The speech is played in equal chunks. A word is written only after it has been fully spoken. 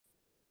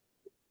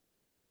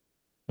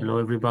Hello,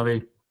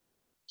 everybody.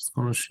 Just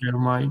going to share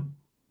my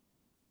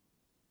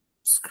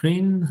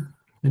screen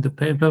with the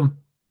paper.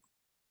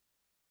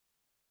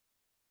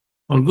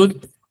 All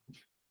good?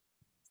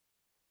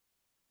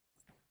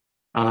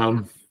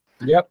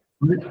 Yep.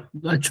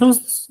 I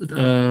chose,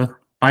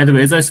 by the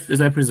way,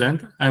 as I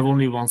present, I have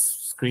only one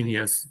screen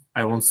here. So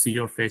I won't see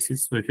your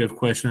faces. So if you have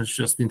questions,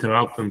 just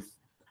interrupt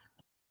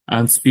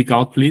and speak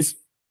out, please.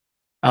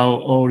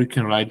 Or you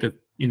can write it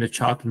in the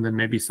chat and then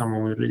maybe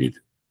someone will read it.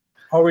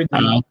 I'll read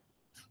them.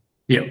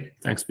 Yeah,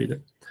 thanks, Peter.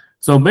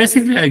 So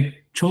basically, I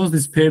chose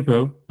this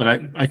paper, but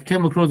I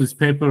came across this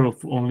paper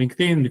on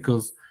LinkedIn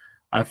because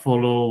I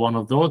follow one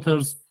of the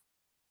authors,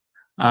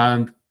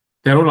 and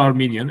they're all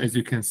Armenian, as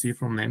you can see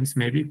from names,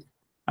 maybe.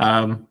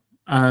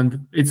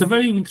 And it's a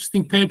very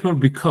interesting paper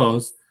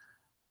because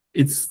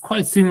it's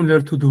quite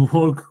similar to the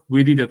work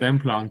we did at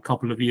Emplan a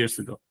couple of years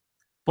ago,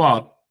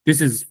 but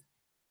this is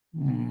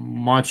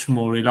much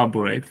more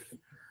elaborate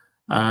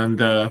and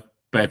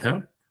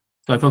better.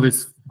 So I thought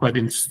it's quite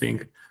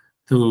interesting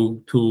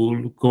to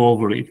go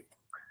over it.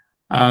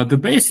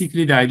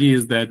 Basically, the idea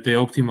is that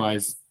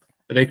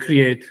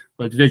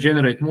they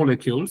generate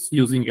molecules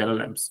using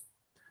LLMs.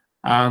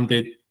 And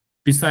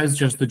besides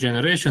just the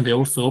generation, they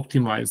also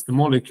optimize the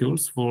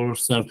molecules for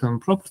certain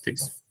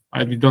properties.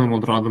 You don't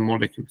want random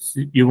molecules.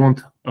 You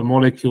want a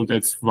molecule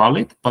that's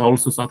valid, but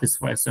also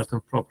satisfies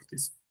certain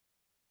properties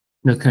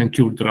that can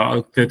cure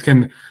that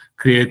can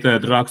create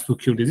drugs to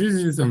cure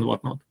diseases and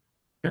whatnot.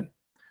 Okay?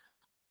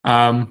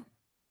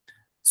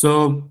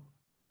 So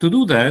to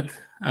do that,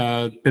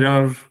 there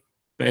are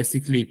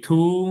basically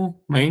two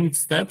main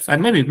steps,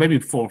 and maybe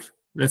four.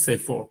 Let's say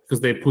four,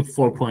 because they put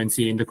 4 points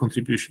here in the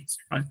contributions.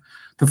 Right.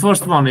 The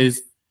first one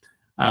is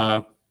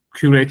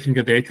curating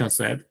a data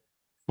set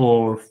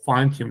for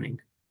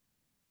fine-tuning.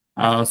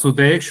 So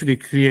they actually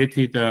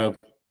created a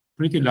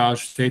pretty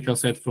large data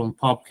set from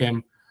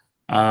PubChem,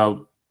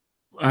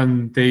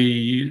 and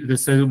they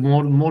said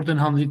more than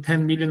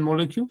 110 million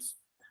molecules.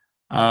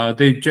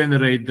 They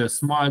generate the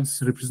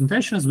SMILES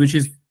representations, which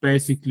is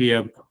basically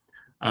a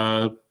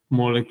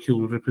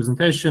molecule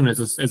representation as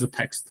a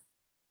text.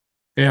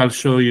 Okay, I'll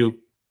show you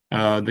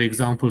the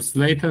examples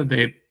later.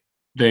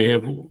 They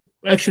have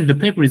actually, the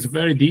paper is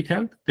very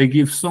detailed. They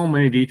give so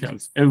many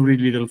details. Every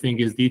little thing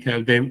is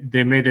detailed.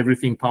 They made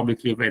everything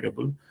publicly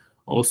available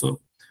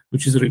also,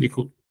 which is really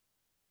cool.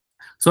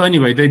 So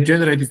anyway, they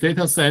generate this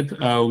data set,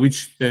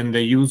 which then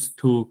they use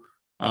to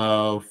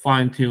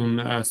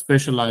fine-tune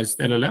specialized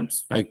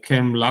LLMs like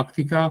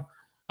ChemLactica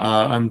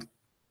and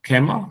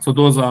Chema. So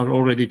those are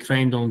already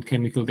trained on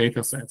chemical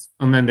data sets.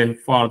 And then they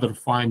further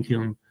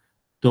fine-tune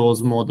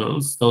those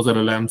models, those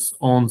LLMs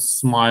on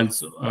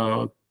SMILES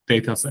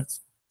data sets.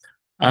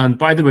 And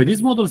by the way,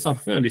 these models are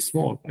fairly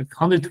small, like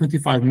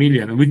 125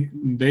 million, which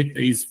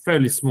data is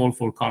fairly small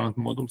for current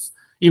models.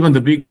 Even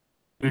the big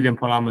million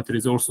parameter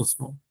is also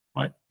small,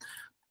 right?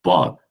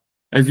 But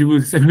as you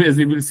will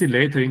see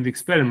later in the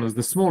experiments,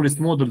 the smallest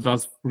model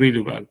does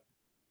really well,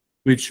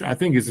 which I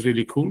think is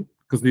really cool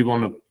because we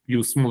want to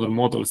use smaller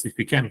models if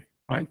we can,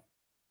 right?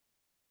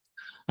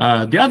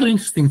 The other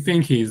interesting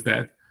thing is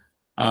that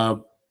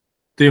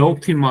they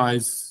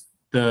optimize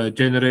the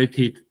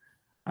generated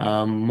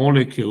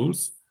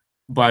molecules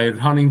by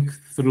running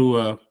through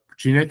a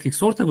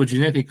sort of a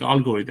genetic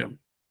algorithm,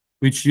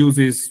 which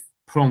uses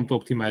prompt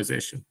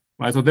optimization,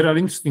 right? So there are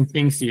interesting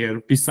things here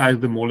besides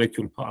the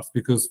molecule part,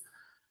 because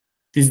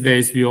these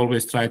days we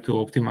always try to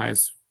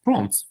optimize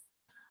prompts.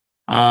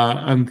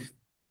 And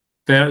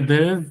there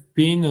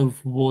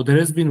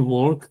has been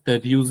work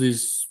that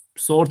uses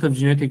sort of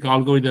genetic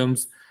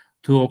algorithms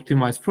to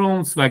optimize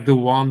prompts, like the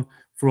one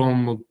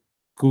from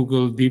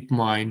Google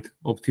DeepMind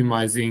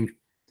optimizing,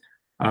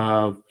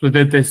 so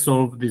that they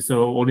solve these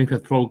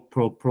Olympiad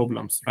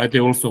problems, right? They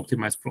also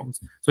optimize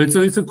prompts. So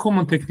it's a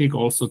common technique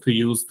also to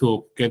use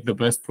to get the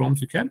best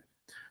prompts you can.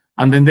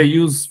 And then they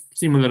use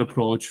similar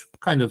approach,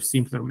 kind of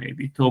simpler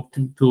maybe, to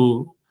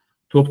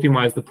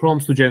optimize the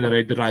prompts to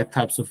generate the right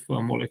types of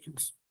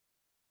molecules.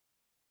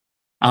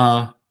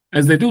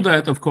 As they do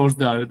that, of course,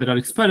 there are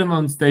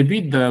experiments. They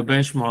beat the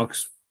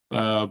benchmarks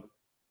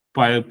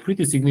by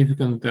pretty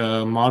significant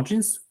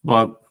margins,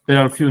 but there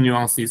are a few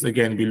nuances.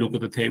 Again, we look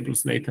at the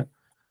tables later.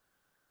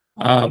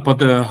 But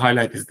the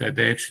highlight is that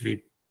they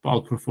actually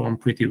outperform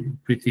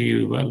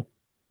pretty well.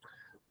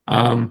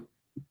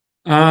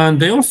 And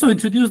they also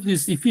introduced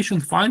this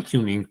efficient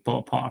fine-tuning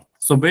part.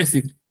 So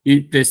basically,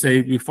 they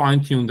say we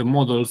fine-tune the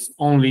models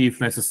only if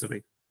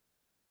necessary.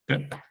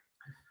 Okay.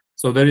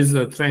 So there is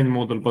a trained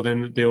model, but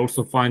then they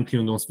also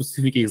fine-tune on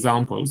specific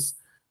examples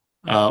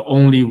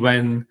only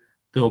when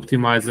the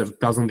optimizer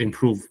doesn't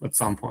improve at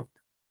some point.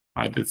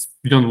 Right?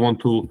 You don't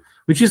want to,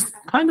 which is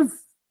kind of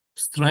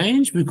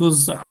strange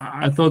because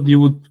I thought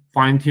you would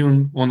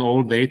fine-tune on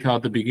all data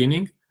at the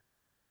beginning,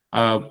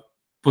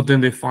 but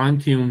then they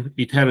fine-tune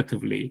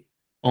iteratively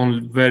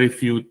on very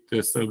few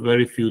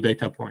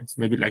data points,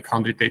 maybe like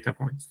 100 data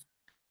points.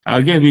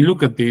 Again, we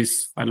look at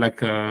this. I'd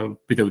like a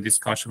bit of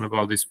discussion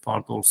about this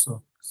part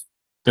also.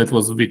 That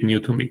was a bit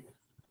new to me.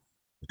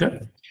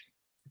 Okay.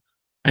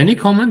 Any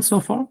comments so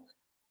far?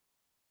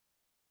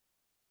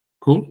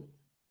 Cool?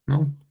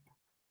 No?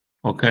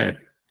 Okay.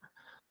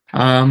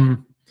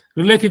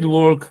 Related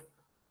work,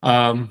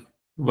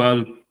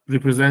 well,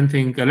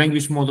 representing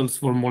language models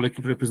for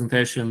molecular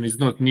representation is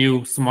not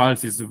new.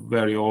 SMILES is a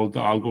very old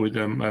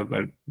algorithm,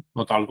 well,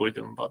 not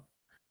algorithm, but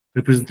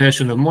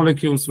representation of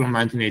molecules from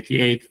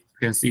 1988. You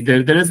can see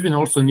there has been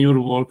also newer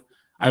work.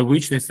 I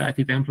wish they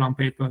cited Emplan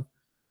paper,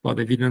 but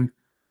they didn't.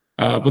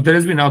 But there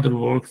has been other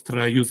work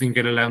using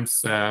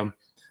LLMs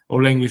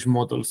or language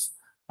models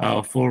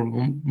for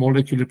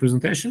molecular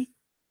representation.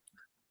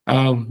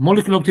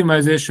 Molecular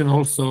optimization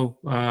also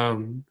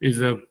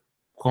is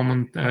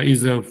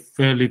a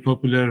fairly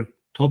popular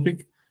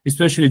topic,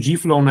 especially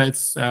GFlow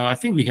nets. I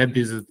think we had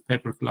this at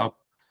Paper Club.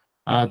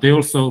 They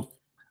also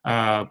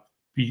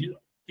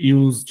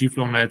use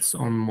GFlow nets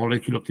on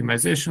molecular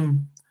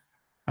optimization.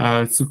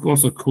 It's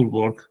also cool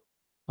work.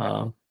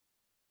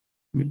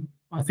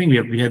 I think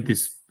we had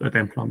this at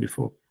Emplan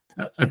before,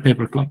 at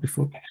Paper Club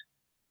before.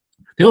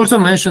 They also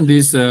mentioned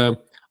this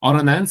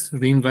RNNs,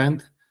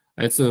 reinvent.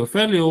 It's a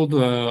fairly old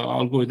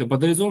algorithm, but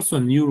there is also a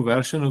new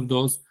version of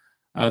those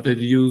that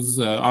use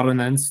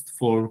RNNs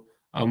for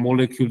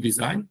molecule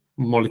design,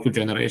 molecule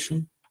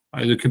generation.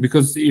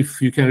 Because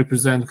if you can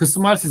represent, because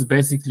SMART is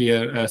basically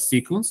a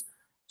sequence,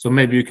 so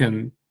maybe you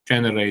can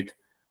generate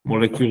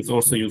molecules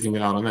also using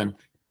an RNN.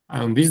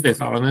 And these days,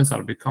 RNNs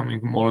are becoming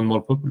more and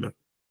more popular.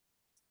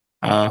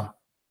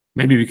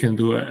 Maybe we can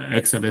do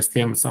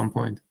XLSTM at some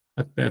point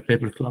at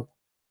Paper Club.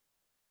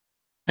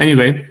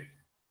 Anyway,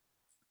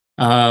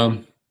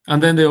 and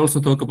then they also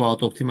talk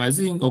about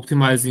optimizing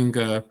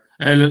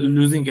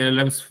using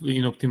LLMs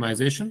in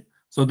optimization.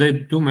 So they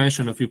do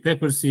mention a few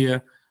papers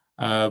here,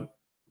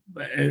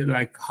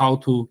 like how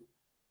to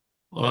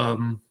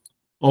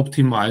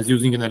optimize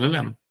using an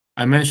LLM.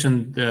 I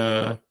mentioned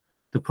the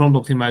prompt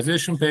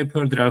optimization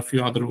paper. There are a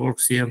few other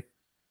works here.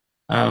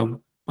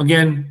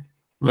 Again,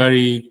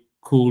 very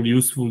cool,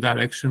 useful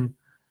direction.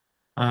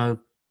 There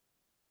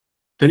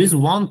is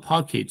one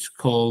package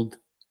called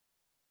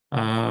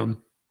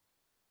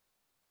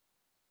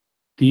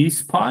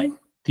DSPy,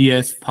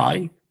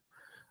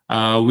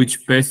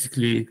 which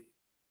basically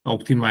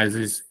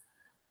optimizes,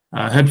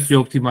 helps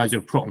you optimize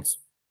your prompts.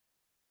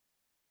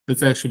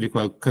 That's actually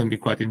can be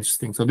quite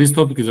interesting. So this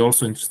topic is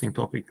also an interesting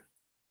topic.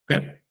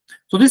 Okay.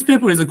 So this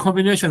paper is a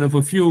combination of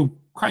a few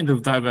kind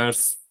of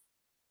diverse,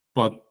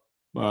 but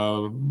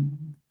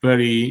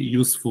very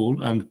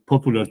useful and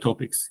popular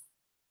topics.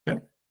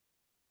 Okay.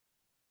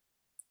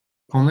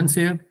 Comments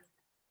here?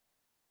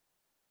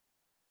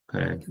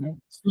 Okay.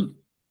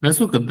 Let's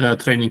look at the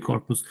training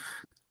corpus.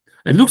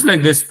 It looks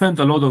like they spent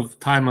a lot of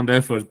time and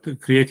effort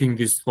creating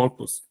this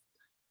corpus.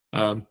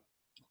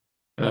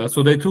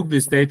 So they took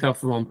this data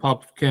from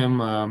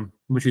PubChem,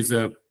 which is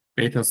a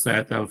data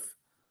set of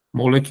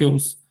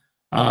molecules,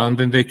 and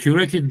then they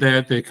curated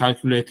that. They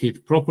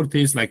calculated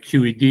properties like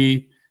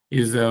QED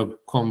is a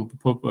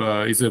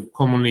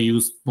commonly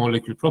used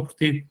molecule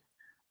property.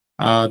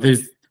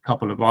 There's a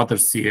couple of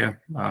others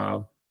here.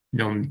 You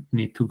don't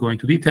need to go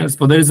into details,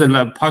 but there is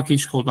a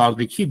package called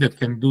RDKit that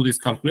can do these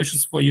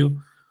calculations for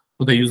you.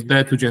 So they use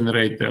that to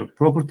generate the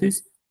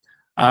properties.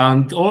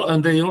 And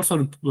they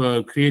also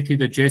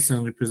created a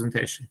JSON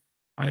representation.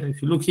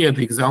 If you look here at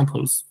the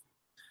examples,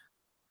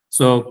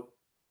 so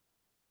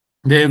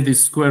they have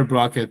these square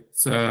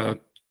brackets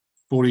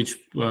for each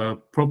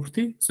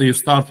property. So you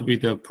start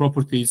with the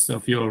properties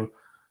of your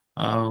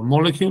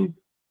molecule,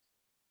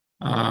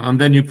 and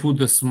then you put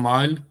the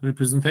SMILE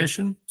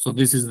representation. So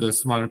this is the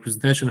SMILE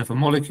representation of a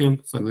molecule.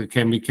 So the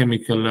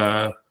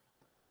chemical,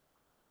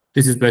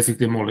 this is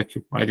basically a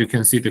molecule, right? You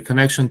can see the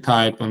connection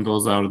type, and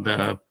those are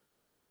the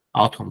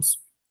atoms.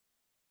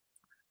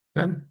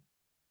 Okay.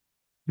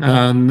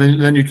 And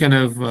then you can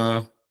have,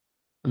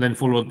 and then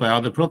followed by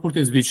other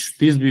properties, which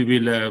this we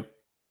will,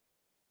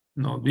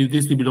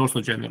 this we will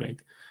also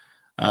generate.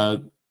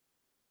 And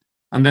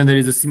then there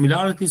is a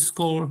similarity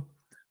score,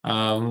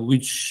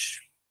 which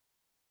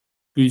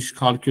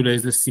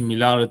calculates the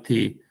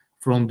similarity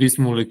from this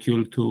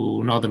molecule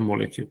to another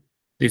molecule,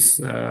 this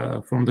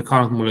from the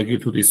current molecule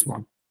to this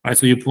one. Right,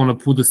 so you want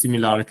to put the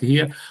similarity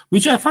here,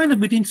 which I find a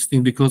bit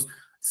interesting because it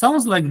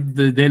sounds like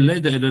they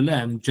let the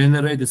LLM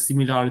generate a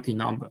similarity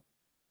number.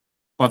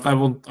 But I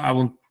want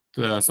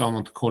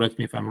someone to correct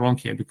me if I'm wrong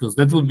here, because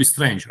that would be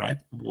strange, right?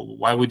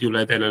 Why would you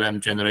let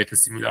LLM generate a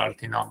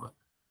similarity number?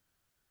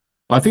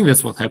 But I think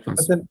that's what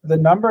happens. But the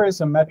number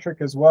is a metric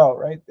as well,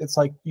 right? It's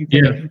like you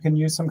can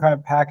use some kind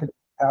of package to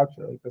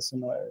calculate the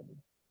similarity.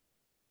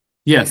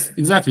 Yes,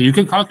 exactly. You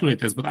can calculate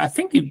this, but I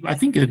think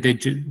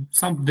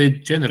they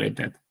generate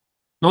that,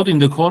 not in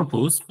the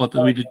corpus, but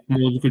with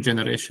molecule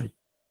generation.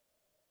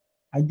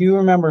 I do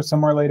remember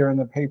somewhere later in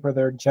the paper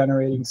they're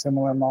generating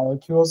similar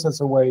molecules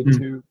as a way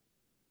to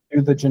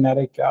do the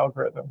genetic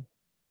algorithm.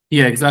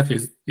 Yeah, exactly.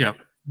 Yeah,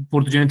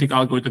 for the genetic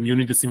algorithm, you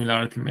need the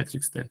similarity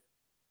matrix there.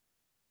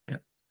 Yeah.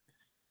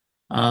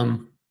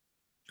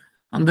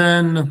 And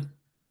then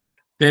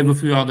they have a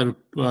few other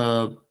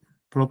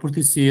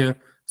properties here.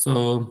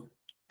 So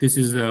this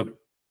is a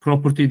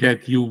property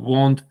that you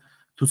want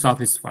to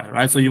satisfy,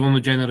 right? So you want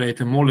to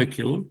generate a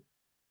molecule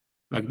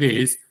like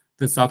this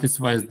that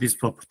satisfies this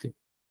property.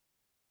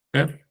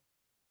 Okay,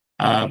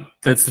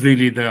 that's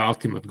really the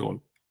ultimate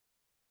goal.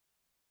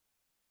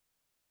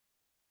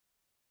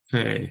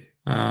 Okay,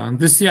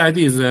 the CID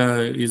is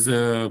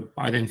a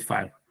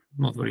identifier,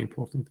 not very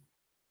important.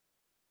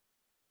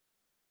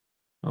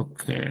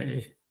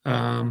 Okay,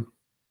 I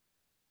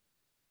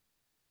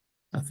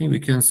think we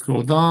can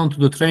scroll down to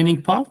the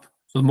training part.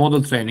 So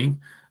model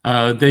training,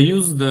 they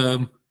use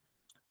the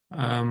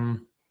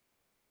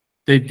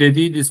they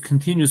did this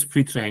continuous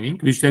pre-training,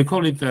 which they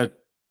call it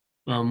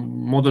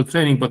model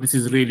training, but this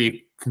is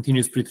really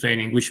continuous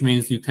pre-training, which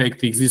means you take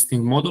the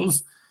existing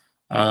models,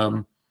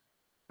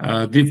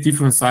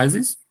 different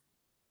sizes,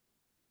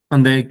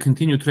 and they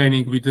continue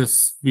training with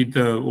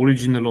the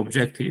original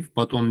objective,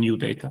 but on new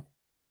data.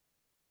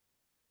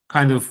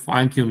 Kind of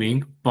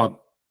fine-tuning, but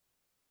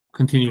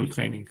continual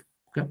training.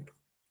 Okay.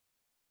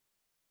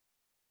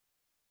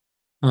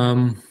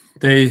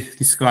 They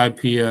describe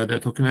here the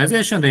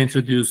tokenization. They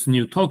introduce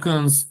new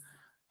tokens,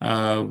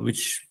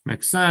 which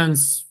makes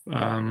sense.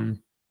 They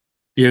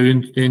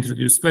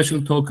introduce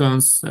special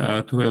tokens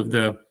to have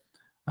the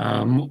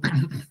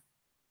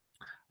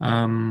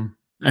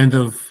end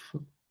of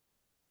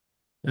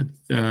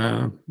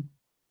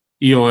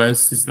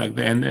EOS is like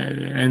the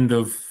end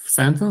of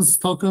sentence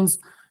tokens.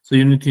 So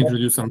you need to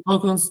introduce some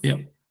tokens.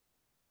 Yeah.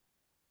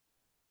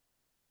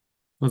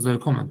 Was there a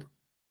comment?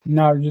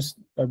 No, just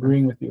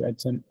agreeing with you.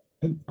 It's an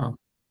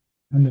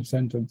end of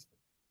sentence.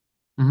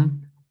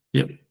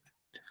 Yep.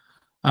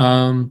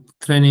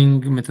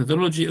 Training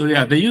methodology. Oh,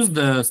 yeah, they use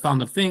the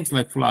standard things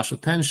like flash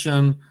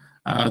attention,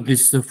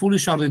 this fully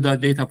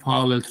sharded data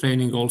parallel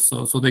training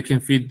also, so they can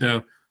feed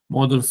the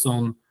models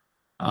on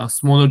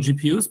smaller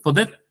GPUs. But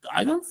that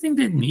I don't think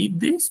they need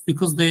this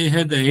because they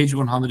had the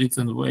H100s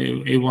and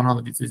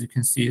A100s, as you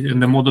can see,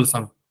 and the models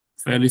are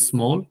fairly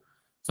small.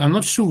 So I'm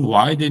not sure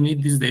why they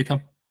need this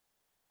data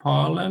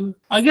parallel.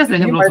 I guess they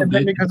have lots of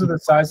data because of the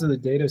size of the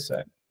data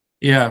set.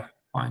 Yeah,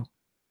 fine.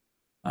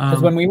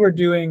 Because when we were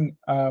doing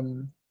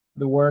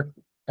the work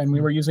and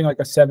we were using like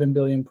a 7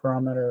 billion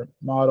parameter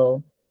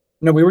model,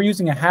 no, we were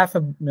using a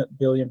 500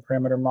 million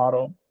parameter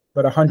model,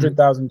 but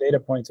 100,000 data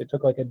points, it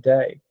took like a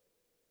day.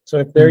 So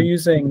if they're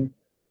using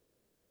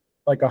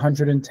like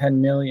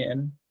 110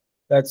 million,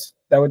 that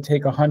would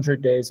take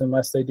 100 days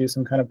unless they do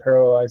some kind of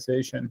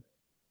parallelization.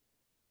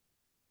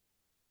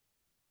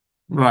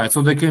 Right,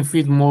 so they can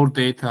feed more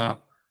data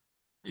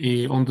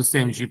on the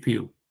same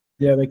GPU.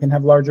 Yeah, they can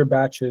have larger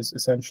batches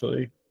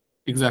essentially.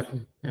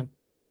 Exactly. Yeah.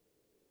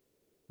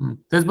 But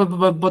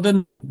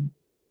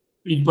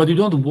you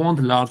don't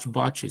want large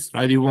batches,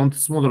 right? You want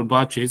smaller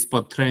batches,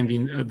 but trained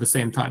in at the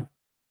same time,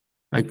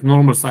 like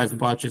normal sized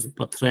batches,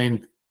 but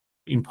trained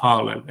in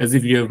parallel, as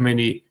if you have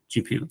many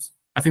GPUs.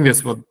 I think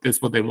that's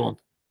what they want.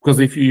 Because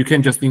if you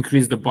can just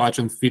increase the batch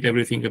and feed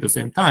everything at the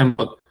same time,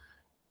 but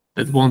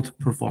that won't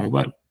perform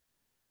well.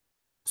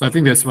 So I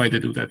think that's why they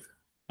do that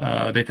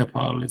data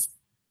parallelism.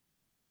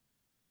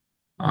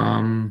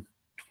 I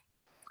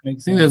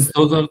think those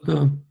are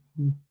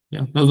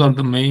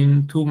the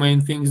two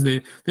main things.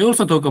 They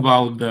also talk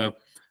about the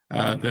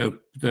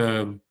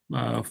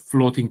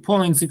floating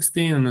point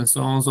 16 and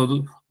so on.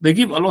 So they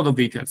give a lot of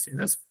details.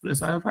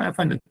 I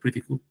find it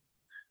pretty cool.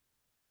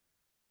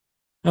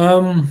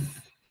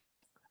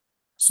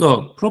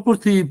 So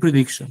property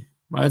prediction,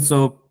 right?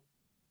 So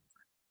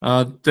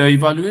the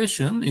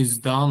evaluation is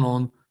done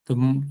on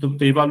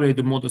they evaluate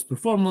the model's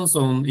performance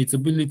on its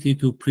ability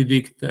to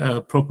predict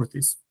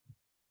properties,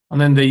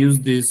 and then they use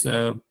this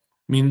root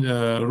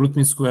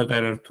mean squared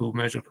error to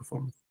measure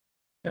performance.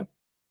 Yep.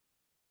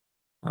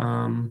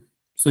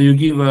 So you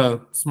give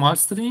a smart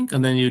string,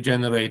 and then you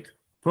generate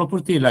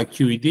property like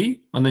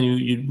QED, and then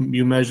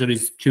you measure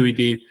its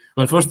QED.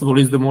 Well, first of all,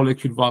 is the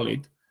molecule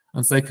valid,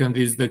 and second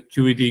is the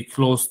QED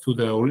close to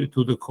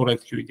the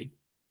correct QED.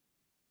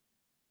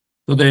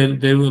 So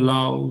they will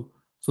allow.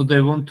 So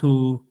they want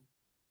to.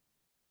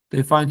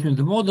 They fine-tune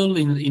the model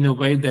in a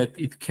way that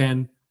it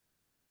can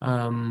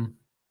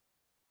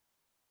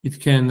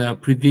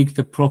predict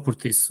the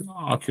properties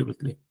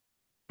accurately.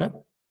 Okay?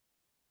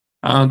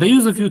 They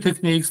use a few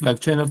techniques like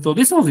chain of thought.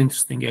 This was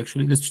interesting,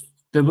 actually.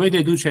 The way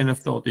they do chain of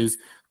thought is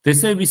they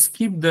say we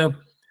skip the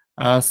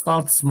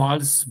start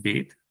smiles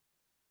bit,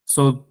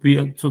 so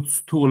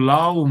to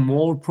allow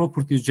more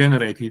properties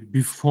generated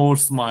before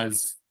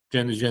smiles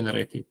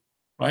generated,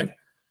 right?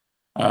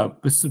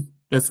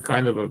 That's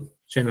kind of a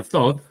chain of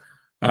thought,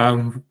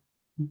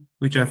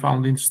 which I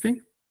found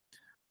interesting.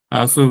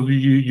 So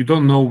you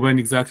don't know when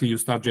exactly you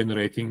start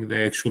generating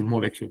the actual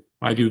molecule,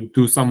 right? You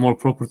do some more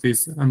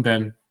properties, and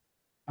then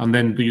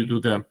you do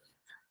the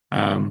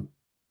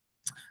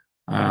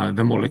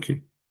molecule.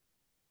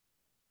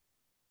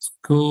 It's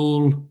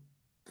cool.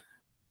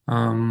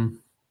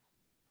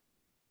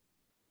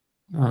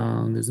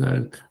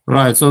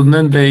 Right. So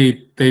then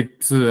they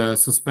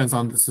suspend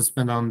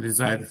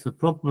undesired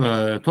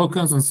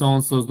tokens and so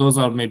on. So those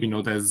are maybe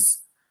not as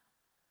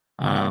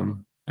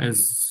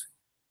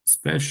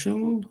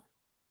special.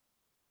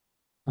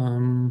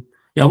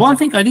 Yeah, one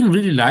thing I didn't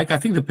really like, I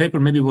think the paper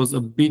maybe was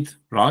a bit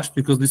rushed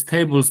because these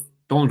tables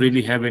don't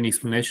really have any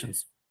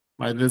explanations,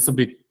 right? That's a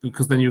bit,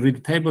 because then you read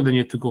the table, then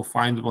you have to go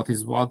find what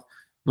is what.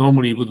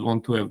 Normally, you would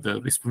want to have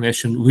the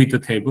explanation with the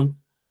table.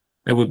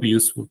 That would be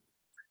useful.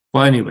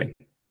 But anyway,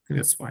 I think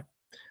that's fine.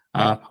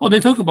 Oh, they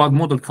talk about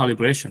model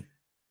calibration.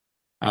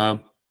 I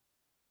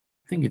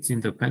think it's in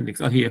the appendix.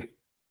 Here.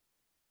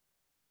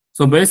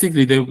 So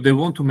basically, they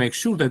want to make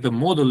sure that the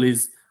model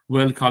is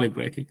well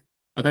calibrated.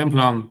 At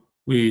Emplan,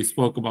 we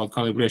spoke about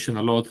calibration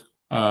a lot.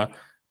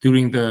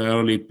 During the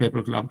early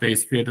paper club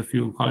days, we had a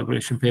few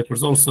calibration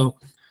papers also.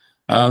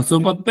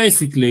 But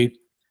basically,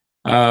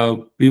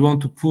 we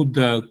want to put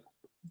the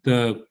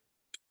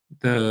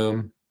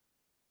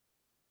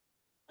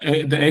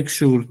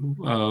actual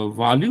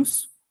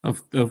values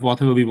of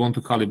whatever we want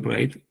to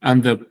calibrate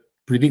and the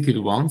predicted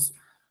ones.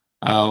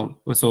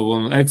 So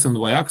on X and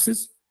Y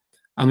axis,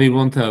 and we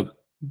want a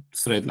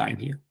straight line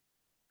here.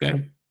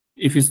 Okay,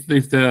 if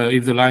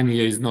the line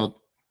here is not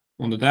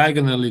on the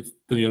diagonal,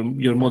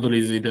 your model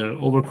is either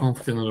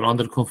overconfident or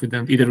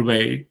underconfident. Either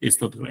way, it's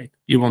not great.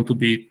 You want to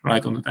be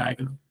right on the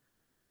diagonal.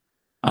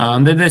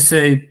 And then they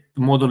say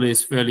the model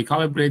is fairly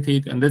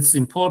calibrated, and that's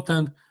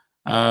important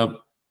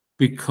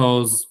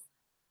because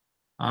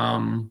we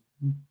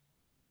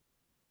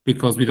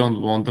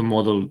don't want the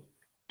model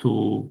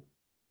to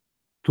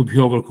be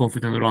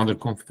overconfident or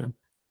underconfident.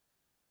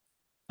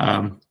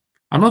 I'm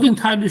not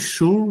entirely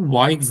sure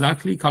why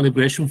exactly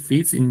calibration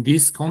fits in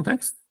this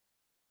context,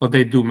 but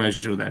they do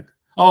measure that.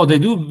 Oh, they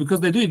do because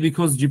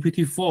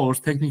GPT-4's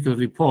technical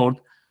report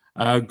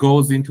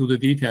goes into the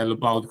detail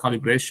about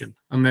calibration,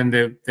 and then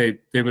they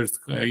were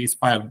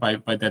inspired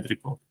by that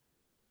report.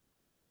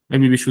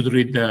 Maybe we should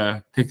read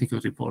the technical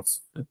reports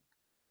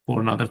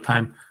for another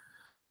time.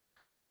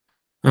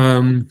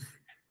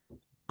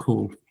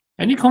 Cool.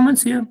 Any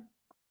comments here?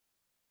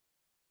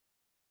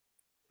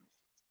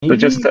 So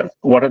just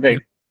what are they?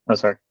 Oh,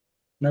 sorry.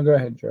 No, go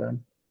ahead, Jared.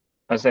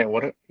 I was saying,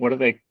 what are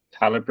they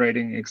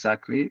calibrating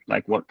exactly?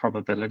 Like what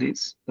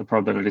probabilities? The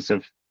probabilities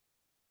of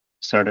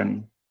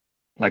certain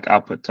like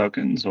output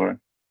tokens, or?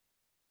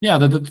 Yeah,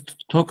 the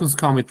tokens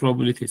come with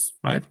probabilities,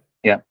 right?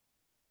 Yeah.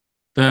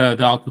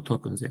 The output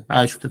tokens. Yeah,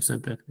 I should have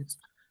said that.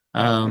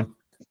 I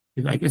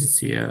guess it's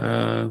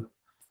here.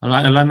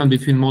 Alignment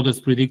between models'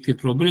 predicted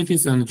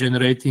probabilities and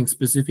generating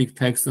specific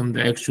text and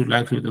the actual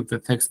likelihood of the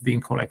text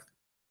being correct.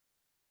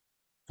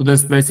 So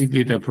that's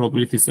basically the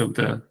probabilities of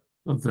the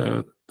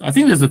I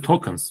think there's the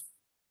tokens,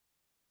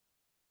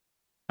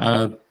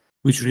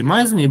 which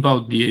reminds me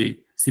about the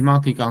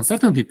semantic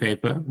uncertainty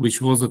paper,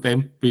 which was with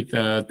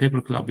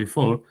paper club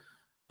before,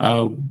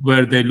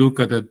 where they look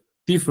at the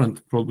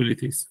different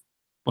probabilities,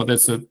 but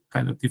that's a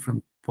kind of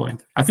different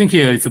point. I think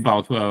here it's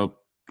about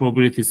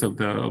probabilities of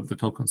the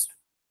tokens,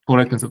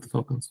 correctness of the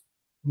tokens.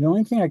 The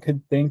only thing I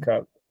could think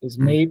of is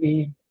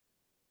maybe,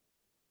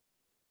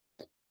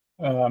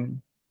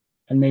 and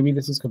maybe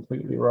this is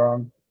completely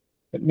wrong,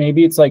 but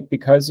maybe it's like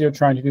because you're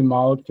trying to do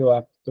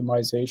molecule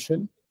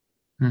optimization,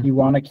 you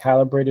want a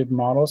calibrated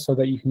model so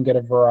that you can get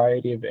a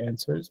variety of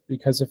answers.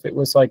 Because if it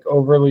was like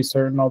overly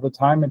certain all the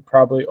time, it'd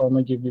probably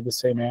only give you the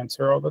same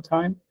answer all the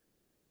time.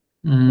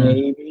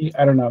 Maybe,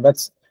 I don't know.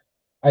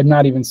 I'm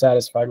not even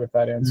satisfied with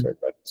that answer,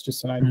 but it's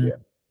just an idea.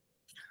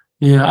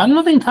 Yeah, I'm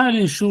not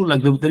entirely sure.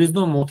 Like there is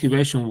no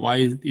motivation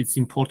why it's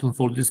important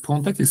for this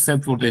context,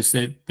 except for they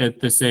say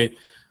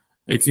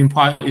it's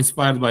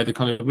inspired by the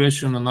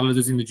calibration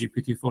analysis in the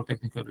GPT-4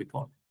 technical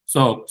report.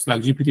 So it's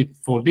like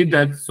GPT-4 did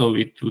that, so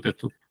we do that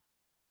too.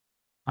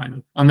 Kind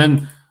of. And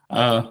then,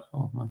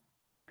 oh my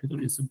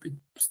computer is a bit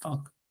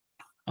stuck.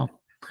 Oh.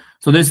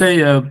 So they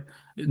say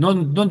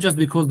not just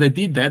because they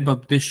did that,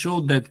 but they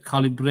showed that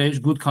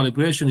good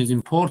calibration is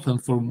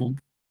important for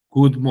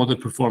good model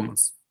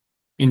performance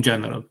in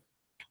general.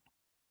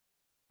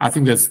 I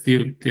think that's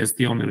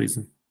the only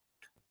reason.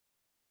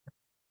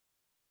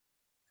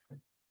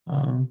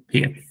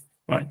 Here,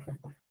 right?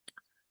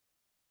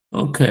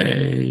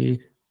 Okay.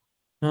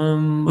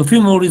 A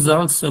few more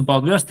results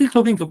about. We are still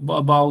talking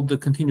about the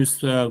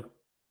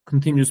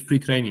continuous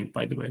pre-training.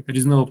 By the way, there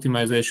is no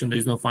optimization. There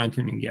is no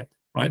fine-tuning yet,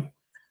 right?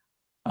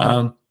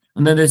 And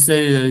then they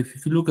say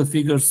if you look at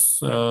figures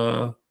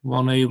 1A,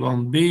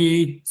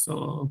 1B,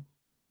 so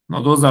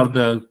now those are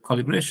the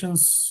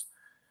calibrations.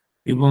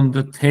 We want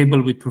the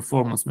table with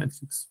performance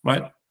metrics,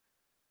 right?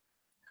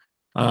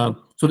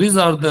 So these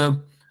are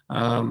the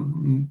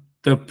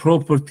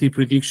property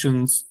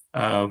predictions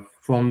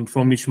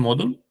from each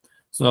model.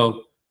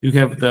 So you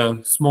have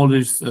the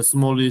smallest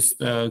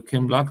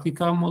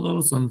Chem-Lactica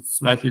models and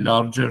slightly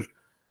larger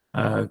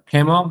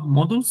Chema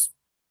models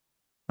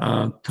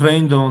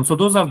trained on. So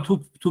those are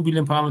 2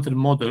 billion parameter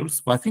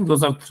models, but I think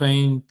those are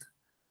trained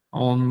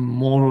on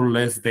more or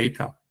less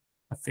data.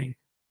 I think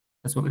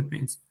that's what it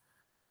means.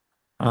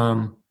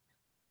 And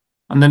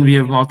then we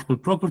have multiple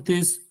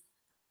properties,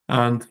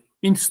 and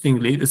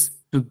interestingly,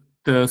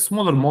 the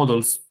smaller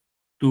models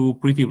do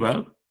pretty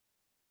well,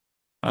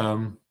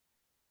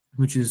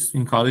 which is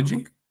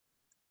encouraging.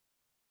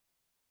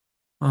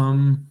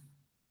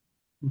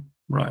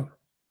 Right.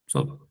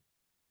 So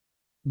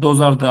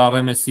those are the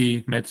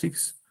RMSE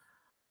metrics.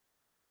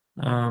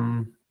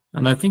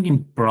 And I think in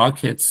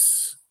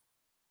brackets,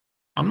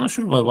 I'm not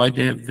sure why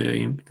they have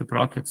the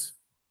brackets.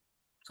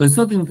 So it's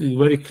not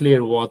very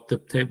clear what the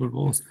table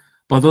was,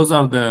 but those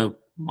are the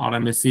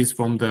RMSEs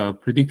from the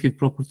predicted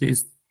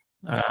properties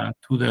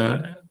to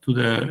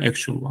the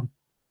actual one.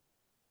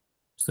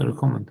 Is there a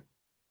comment?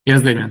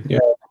 Yes, Damien. Yeah,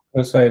 I'm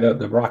going to say that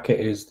the bracket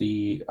is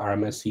the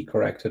RMSE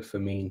corrected for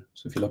mean.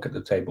 So if you look at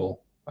the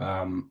table,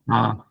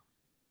 yeah.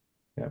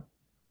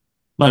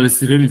 But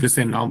it's really the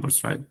same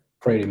numbers, right?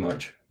 Pretty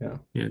much, yeah.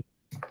 Yeah.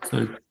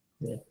 So,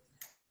 yeah.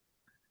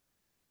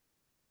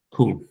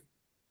 Cool.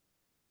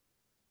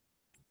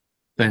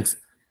 Thanks.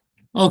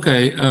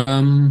 Okay.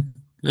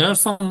 There are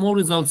some more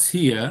results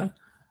here.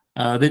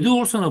 They do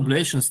also an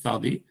ablation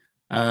study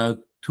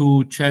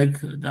to check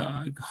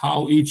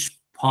how each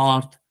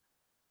part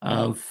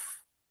of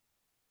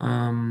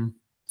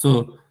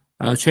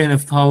chain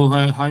of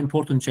how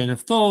important chain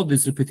of thought,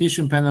 this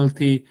repetition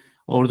penalty,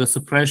 or the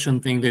suppression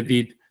thing they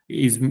did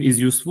is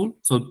useful.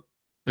 So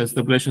that's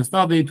the ablation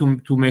study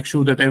to make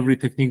sure that every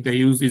technique they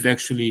use is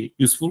actually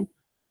useful.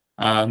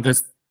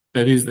 That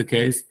is the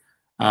case.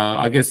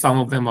 I guess some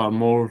of them are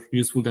more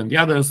useful than the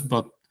others,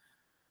 but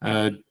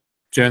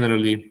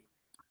generally,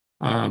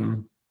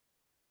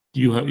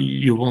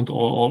 you want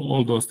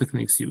all those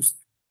techniques used.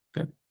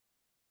 Okay.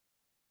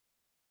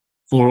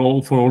 For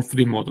all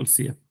three models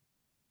here.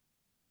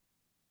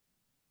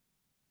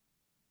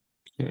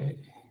 Okay.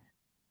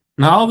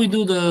 Now we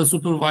do the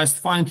supervised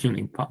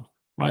fine-tuning part,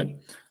 right?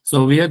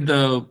 So we had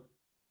the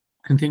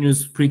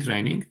continuous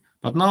pre-training,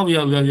 but now we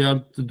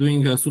are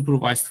doing a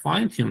supervised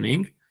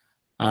fine-tuning,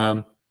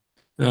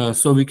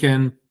 so we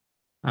can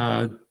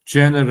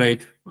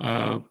generate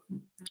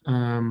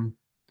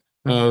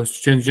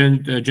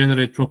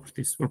generate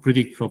properties or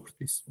predict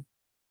properties.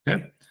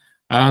 Okay,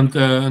 and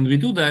we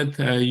do that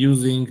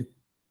using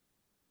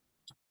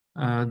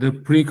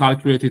the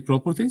pre-calculated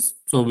properties.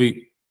 So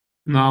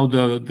now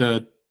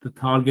the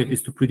target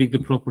is to predict the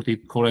property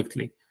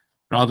correctly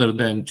rather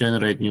than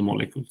generate new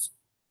molecules.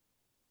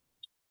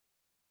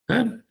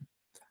 Okay.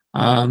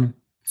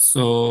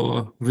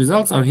 So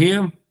results are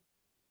here.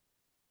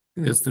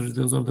 Yes,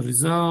 those are the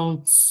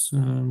results.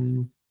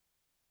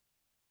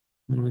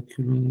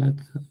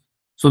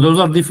 So those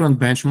are different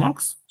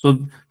benchmarks.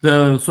 So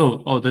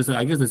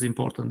I guess that's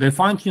important. They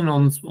fine-tune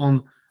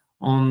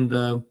on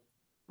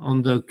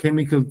the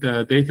chemical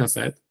data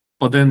set,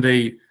 but then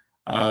they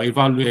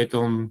evaluate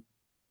on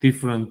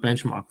different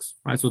benchmarks,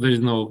 right? So there is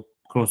no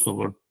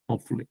crossover,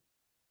 hopefully.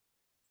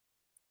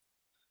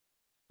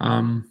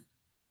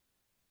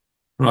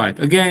 Right.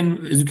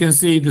 Again, as you can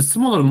see, the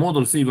smaller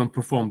models even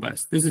perform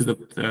best. This is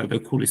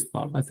the coolest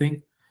part, I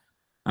think.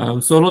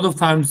 So a lot of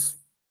times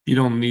you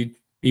don't need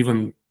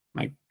even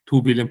like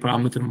 2 billion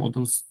parameter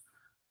models.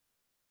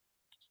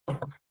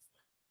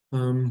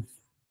 And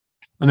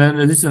then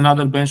this is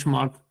another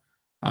benchmark.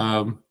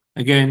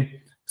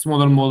 Again,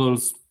 smaller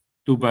models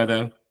do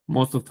better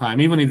most of the time,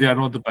 even if they are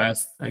not the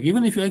best. Like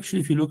even if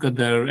you look at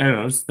their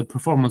errors, the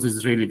performance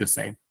is really the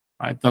same,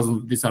 right?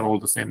 These are all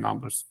the same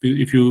numbers.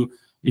 If you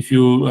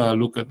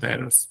look at the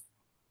errors.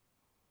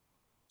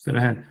 So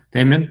ahead,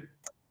 Damien.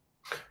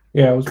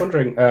 Yeah, I was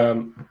wondering.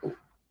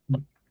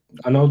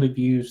 I know they've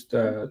used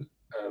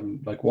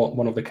like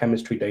one of the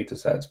chemistry data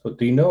sets, but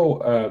do you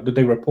know? Did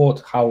they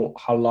report how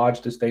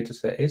large this data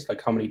set is?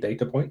 Like how many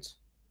data points?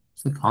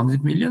 It's like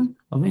 100 million.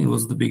 I think it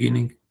was the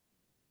beginning.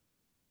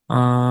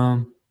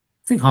 I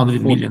think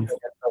 100 million.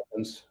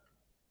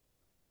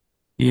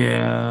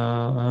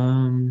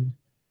 Yeah.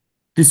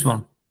 This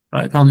one,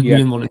 right? 100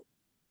 million molecules.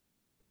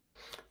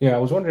 Yeah, I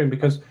was wondering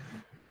because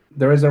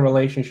there is a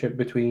relationship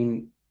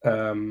between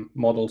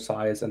model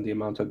size and the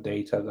amount of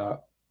data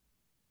that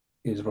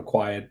is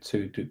required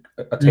to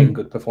attain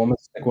good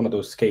performance, like one of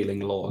those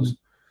scaling laws,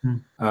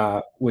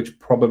 which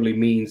probably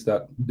means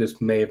that this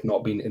may have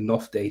not been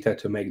enough data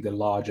to make the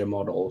larger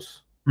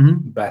models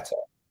better.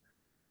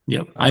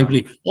 Yeah, I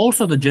agree.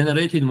 Also, the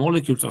generated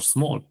molecules are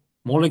small.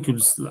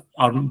 Molecules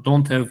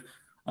don't have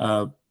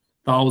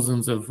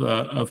thousands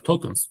of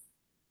tokens.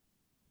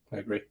 I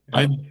agree.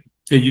 Yeah.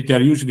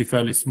 They're usually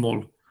fairly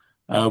small,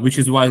 which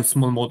is why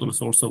small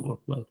models also work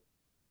well.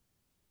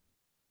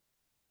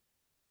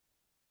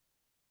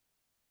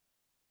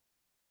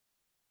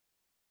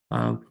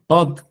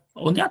 But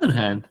on the other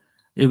hand,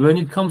 when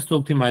it comes to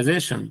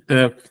optimization,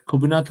 the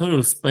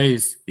combinatorial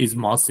space is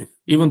massive.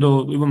 Even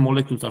though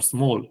molecules are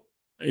small,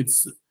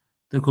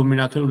 the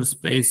combinatorial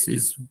space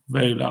is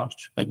very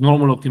large. Like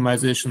normal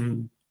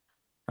optimization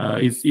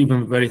is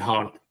even very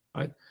hard,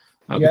 right?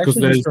 Because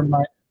actually just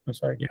remind. Oh,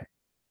 sorry. Yeah,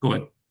 go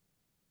ahead.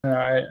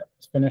 I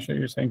finished what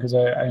you're saying because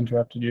I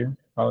interrupted you.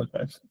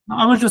 Apologize.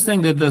 I was just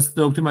saying that the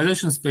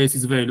optimization space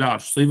is very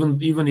large. So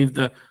even if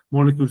the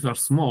molecules are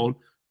small,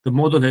 the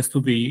model has to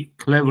be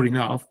clever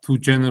enough to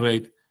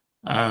generate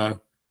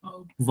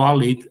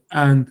valid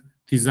and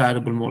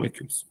desirable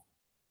molecules.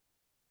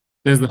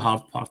 That's the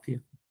hard part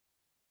here.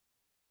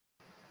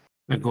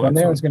 One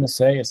thing I was going to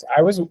say is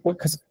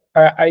because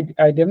I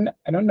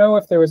don't know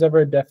if there was ever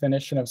a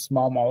definition of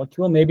small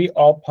molecule. Maybe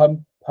all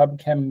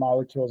PubChem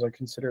molecules are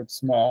considered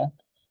small,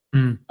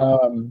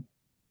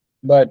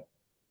 But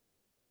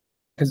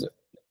because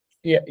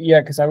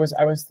because I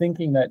was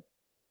thinking that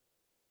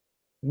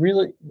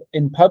really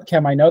in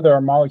PubChem, I know there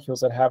are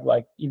molecules that have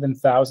like even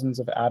thousands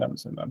of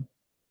atoms in them.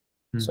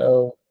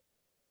 So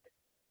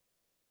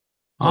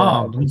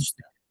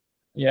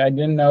yeah, I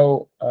didn't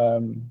know.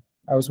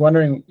 I was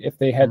wondering if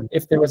they had,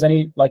 if there was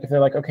any, like, if they're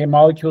like, okay,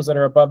 molecules that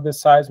are above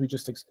this size, we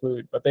just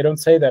exclude, but they don't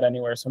say that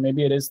anywhere. So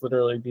maybe it is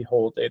literally the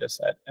whole data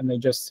set, and they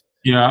just,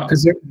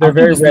 because they're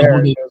very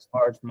rare, those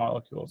large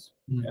molecules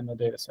in the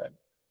data set.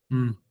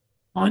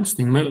 Oh,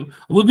 interesting. It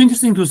would be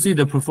interesting to see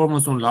the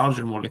performance on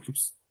larger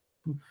molecules,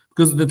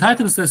 because the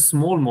title says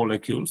small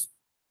molecules,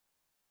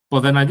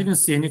 but then I didn't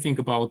see anything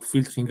about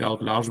filtering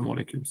out large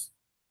molecules.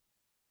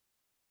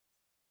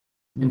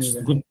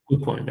 Good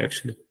point,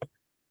 actually.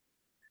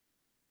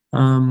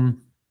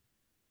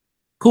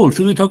 Cool.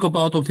 Should we talk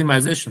about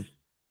optimization?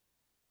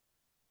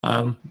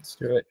 Let's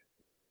do it.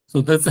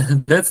 So that's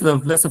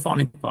the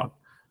funny part.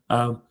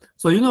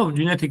 So you know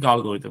genetic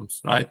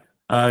algorithms, right?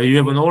 You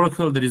have an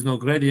oracle. There is no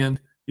gradient.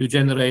 You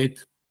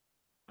generate.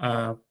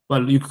 Well,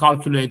 you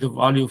calculate the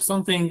value of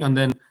something, and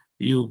then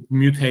you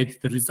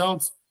mutate the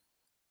results.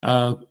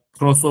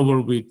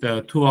 Crossover with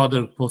two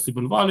other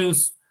possible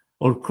values,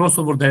 or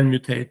crossover then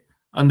mutate,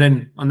 and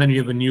then you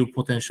have a new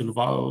potential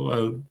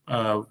value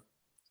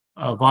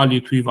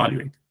to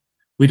evaluate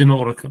with an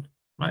oracle,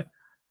 right?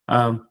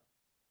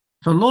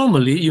 So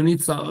normally you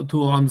need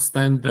to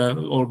understand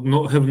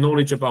or have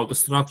knowledge about the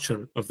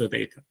structure of the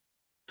data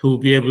to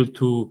be able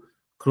to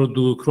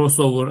do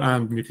crossover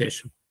and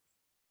mutation.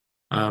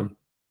 On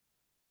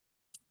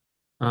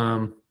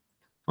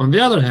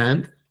the other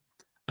hand,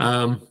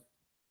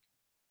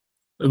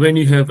 when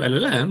you have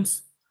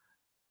LLMs,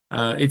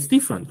 it's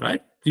different,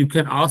 right? You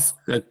can ask,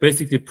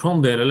 basically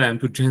prompt the LLM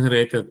to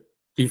generate a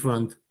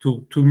different,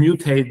 to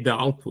mutate the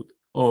output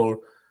or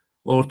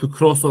to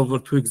cross over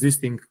to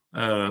existing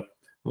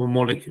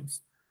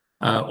molecules.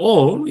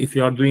 Or if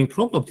you are doing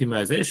prompt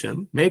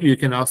optimization, maybe you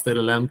can ask the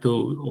LLM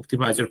to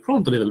optimize your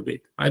prompt a little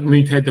bit, right?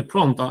 Mutate the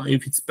prompt.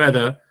 If it's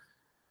better,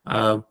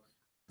 to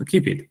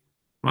keep it,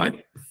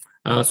 right?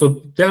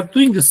 So they are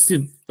doing this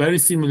very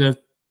similar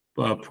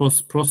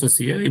process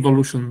here,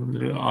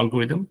 evolution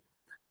algorithm,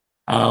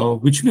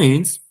 which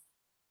means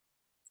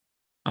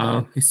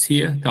it's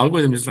here. The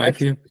algorithm is right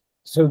here.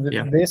 So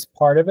this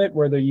part of it,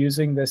 where they're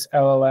using this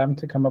LLM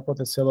to come up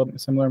with a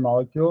similar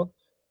molecule,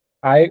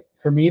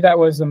 for me, that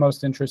was the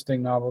most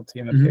interesting novelty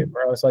in the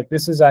paper. I was like,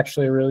 this is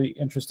actually a really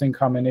interesting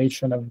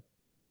combination of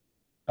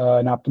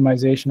an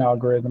optimization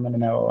algorithm and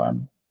an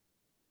LLM.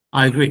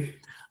 I agree.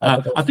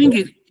 I think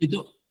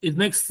it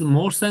makes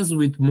more sense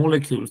with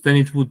molecules than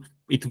it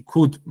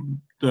could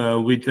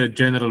with the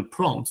general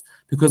prompts,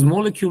 because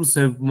molecules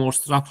have more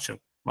structure,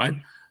 right?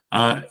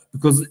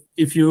 Because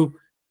if you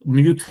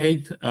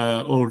mutate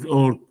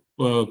or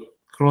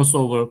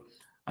crossover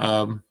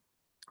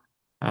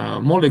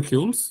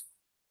molecules,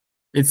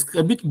 it's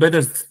a bit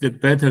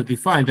better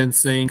defined than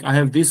saying I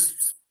have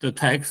the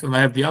text and I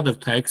have the other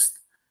text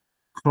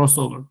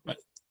crossover. Right?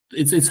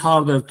 It's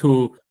harder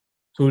to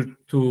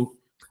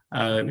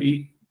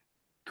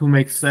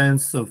make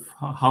sense of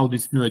how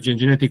this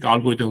genetic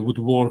algorithm would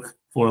work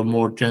for a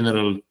more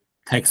general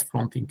text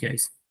prompting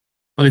case.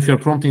 But if you're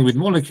prompting with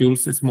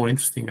molecules, it's more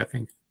interesting, I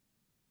think.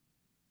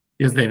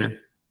 Yes, Damien.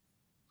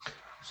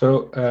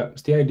 So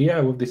it's the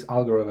idea with this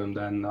algorithm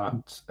then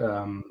that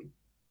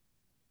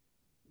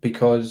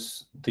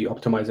because the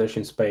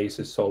optimization space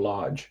is so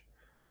large,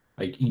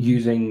 like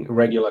using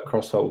regular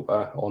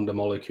crossover on the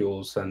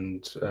molecules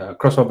and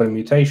crossover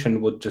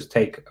mutation would just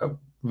take a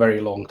very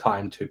long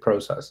time to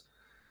process.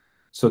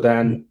 So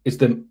then is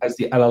the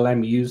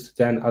LLM used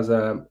then as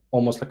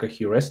almost like a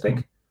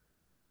heuristic?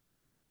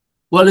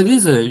 Well, it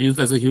is used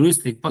as a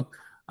heuristic, but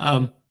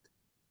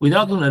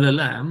without an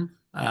LLM,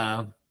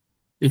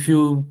 if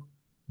you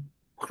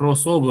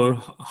cross over,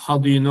 how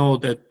do you know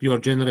that you are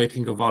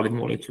generating a valid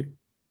molecule?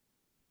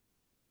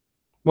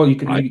 Well, you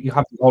can you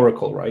have the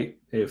oracle, right?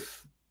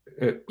 If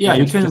you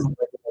can just a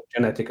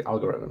genetic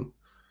algorithm.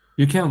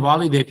 You can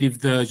validate if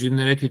the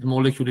generated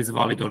molecule is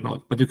valid or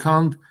not, but you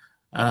can't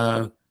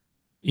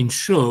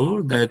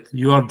ensure that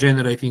you are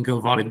generating a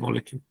valid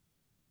molecule.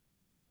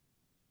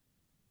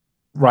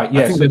 Right.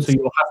 Yeah. So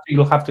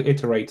you'll have to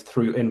iterate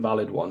through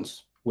invalid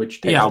ones,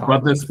 which takes time.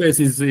 But the space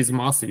is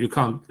massive. You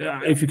can't.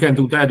 If you can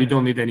do that, you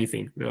don't need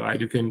anything.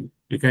 Right? You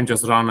can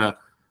just run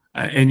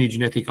any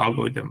genetic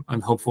algorithm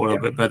and hope for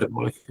a better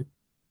molecule.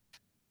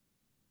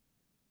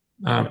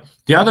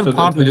 The other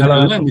part with the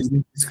LLM is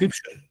the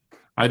description.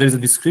 There's a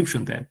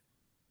description there,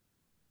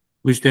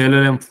 which the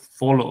LLM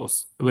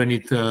follows when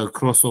it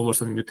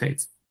crossovers and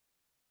mutates.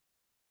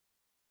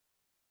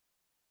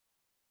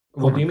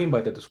 What do you mean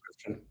by the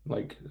description?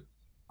 Like,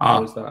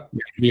 how is that?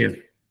 Here.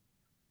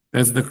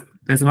 There's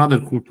another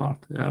cool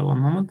part. One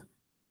moment.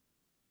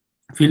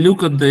 If you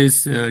look at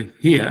this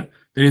here,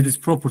 there is this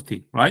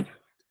property, right?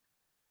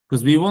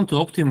 Because we want to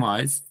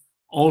optimize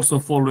also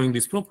following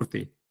this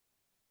property.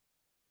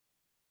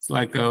 It's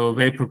like a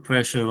vapor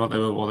pressure,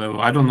 whatever.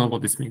 I don't know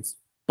what this means,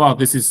 but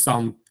this is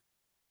some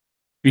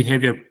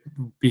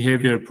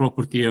behavior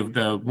property of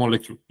the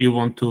molecule you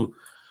want to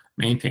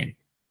maintain.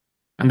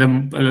 And the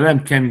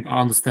LLM can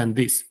understand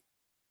this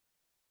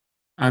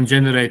and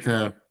generate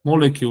a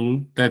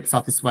molecule that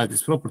satisfies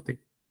this property.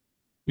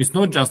 It's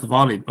not just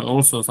valid, but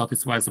also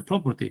satisfies the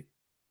property.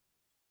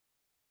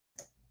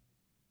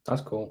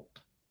 That's cool.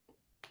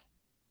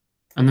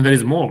 And then there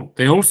is more.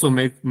 They also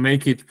make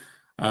it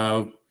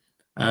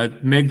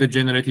make the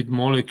generated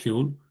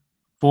molecule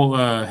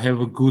have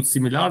a good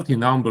similarity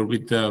number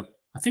with the,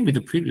 I think, with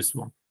the previous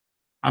one.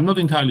 I'm not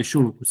entirely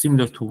sure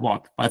similar to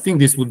what, but I think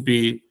this would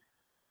be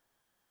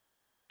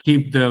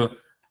keep the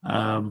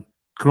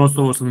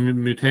crossovers and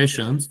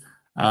mutations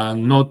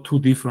not too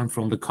different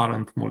from the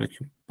current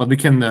molecule. But we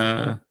can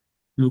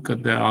look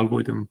at the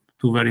algorithm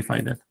to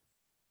verify that.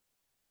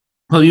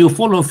 Well, you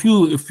follow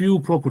a few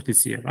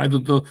properties here, right?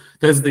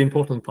 That's the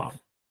important part.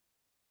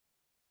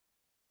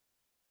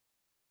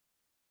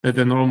 That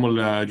the normal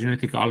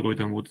genetic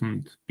algorithm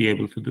wouldn't be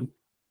able to do.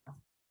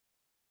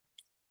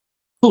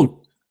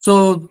 Cool.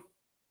 So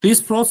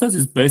this process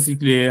is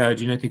basically a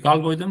genetic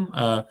algorithm.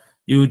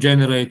 You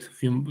generate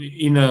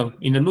in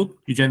a loop.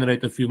 You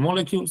generate a few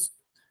molecules.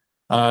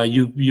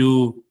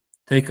 You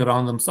take a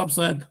random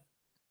subset,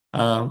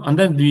 and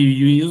then you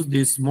use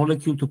this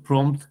molecule to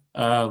prompt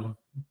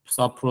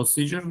sub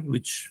procedure,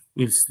 which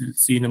we'll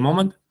see in a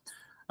moment,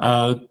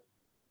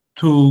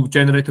 to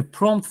generate a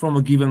prompt from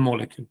a given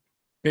molecule.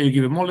 Okay, you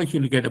give a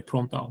molecule, you get a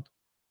prompt out.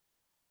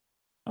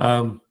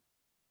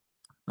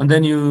 And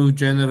then you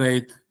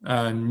generate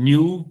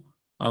new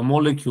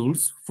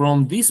molecules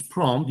from this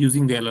prompt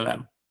using the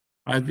LLM.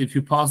 Right? If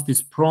you pass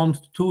this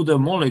prompt to the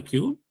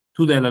molecule,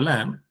 to the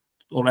LLM,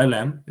 or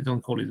LM, they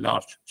don't call it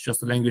large, it's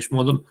just a language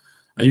model,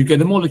 you get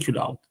the molecule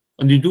out.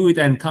 And you do it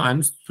n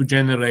times to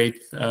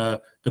generate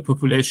the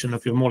population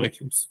of your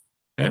molecules.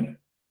 Okay?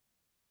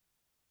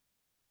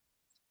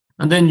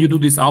 And then you do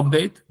this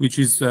update, which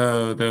is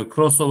the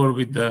crossover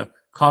with the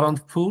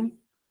current pool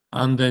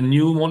and the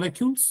new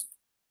molecules.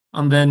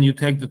 And then you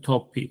take the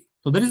top P.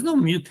 So there is no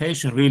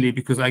mutation really,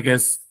 because I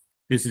guess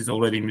this is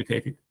already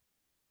mutated.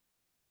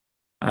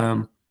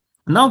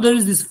 Now there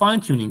is this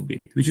fine-tuning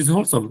bit, which is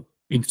also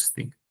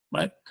interesting,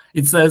 right?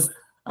 It says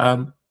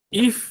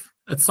if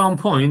at some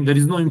point there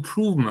is no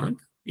improvement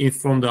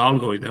from the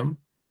algorithm,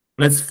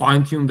 let's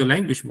fine-tune the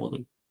language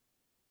model.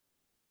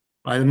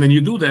 Right? And then you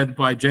do that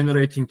by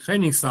generating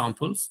training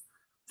samples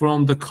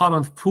from the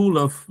current pool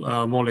of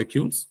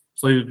molecules.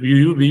 So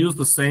we use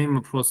the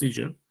same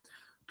procedure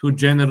to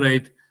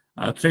generate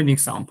training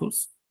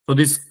samples. So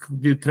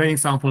the training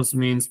samples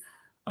means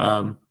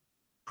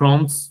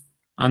prompts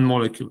and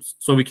molecules.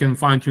 So we can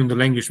fine-tune the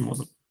language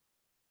model.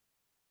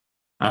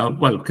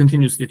 Well,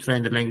 continuously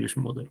train the language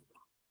model.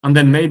 And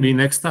then maybe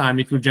next time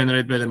it will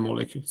generate better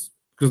molecules.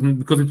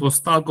 Because it was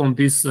stuck on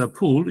this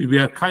pool, we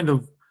are kind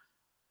of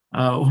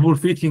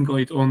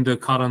overfitting it on the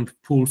current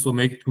pool, so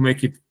to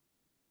make it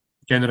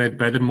generate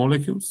better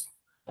molecules.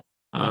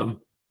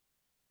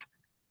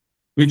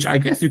 Which I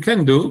guess you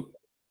can do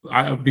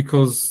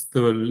because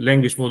the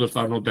language models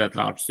are not that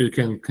large, so you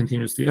can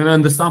continuously, and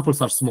then the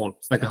samples are small.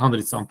 It's like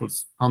 100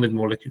 samples, 100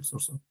 molecules or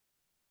so.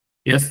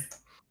 Yes?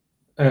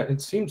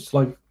 It seems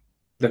like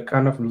they're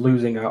kind of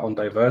losing out on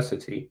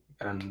diversity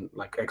and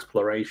like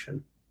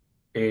exploration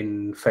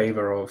in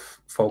favor of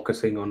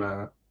focusing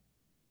on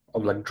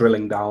like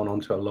drilling down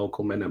onto a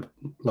local minimum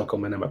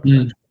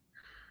potential.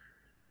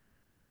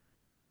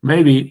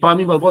 Maybe, but I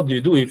mean, what do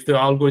you do if the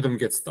algorithm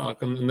gets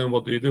stuck, and then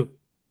what do you do?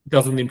 It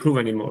doesn't improve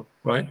anymore,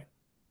 right?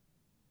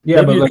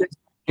 Yeah, maybe but like,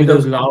 it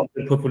does large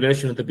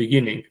population at the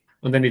beginning,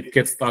 and then it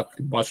gets stuck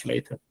much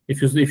later.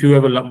 If you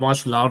have a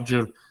much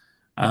larger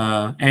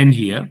n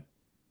here,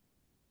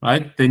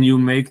 right, then you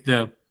make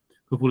the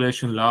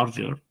population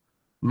larger,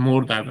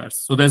 more diverse.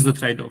 So that's the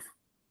trade-off.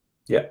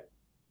 Yeah.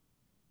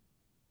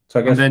 So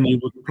I guess and then you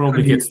would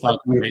probably get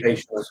stuck with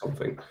mutation or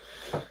something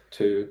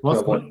to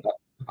What's avoid that.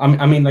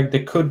 I mean, like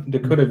they could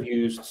have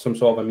used some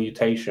sort of a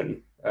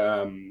mutation.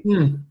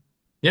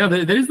 Yeah,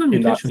 there is no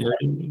mutation.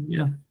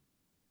 Yeah.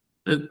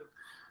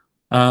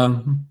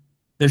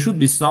 There should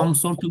be some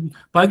sort of,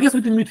 but I guess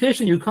with the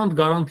mutation, you can't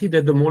guarantee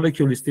that the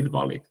molecule is still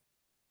valid.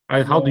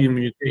 Right? How do you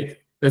mutate?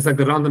 That's like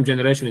the random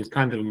generation is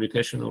kind of a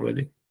mutation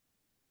already.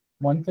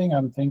 One thing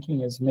I'm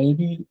thinking is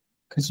maybe,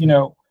 because, you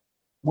know,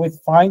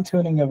 with fine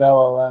tuning of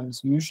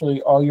LLMs,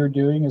 usually all you're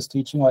doing is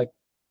teaching like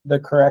the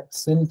correct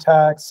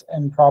syntax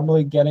and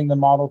probably getting the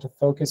model to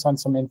focus on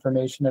some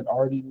information it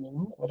already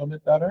knew a little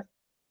bit better.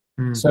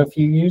 So if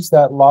you use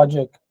that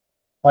logic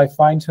by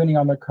fine-tuning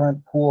on the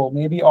current pool,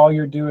 maybe all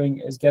you're doing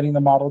is getting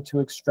the model to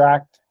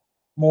extract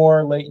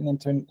more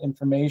latent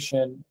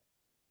information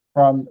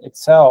from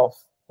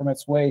itself, from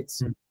its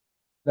weights,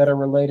 that are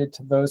related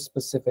to those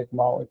specific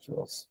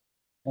molecules.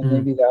 And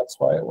maybe that's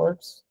why it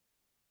works.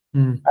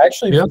 I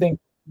actually think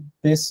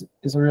this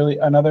is really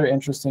another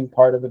interesting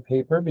part of the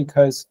paper,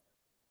 because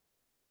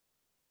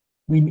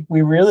we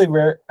really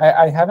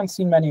I haven't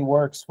seen many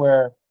works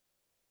where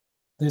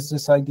there's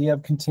this idea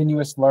of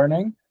continuous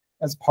learning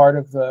as part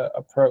of the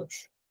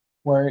approach,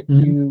 where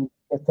you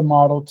get the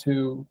model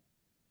to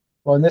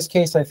Well, in this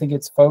case, I think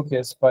it's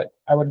focus, but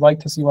I would like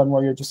to see one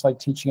where you're just like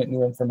teaching it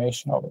new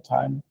information all the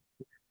time.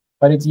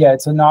 But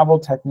it's a novel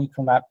technique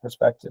from that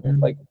perspective.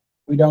 Like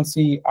we don't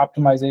see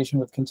optimization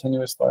with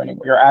continuous learning,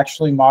 where you're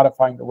actually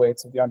modifying the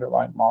weights of the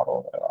underlying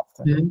model that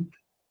often,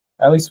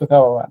 at least with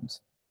LLMs.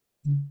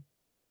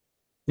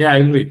 Yeah, I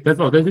agree. That's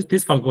what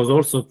this part was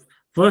also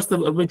first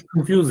a bit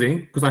confusing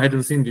because I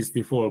hadn't seen this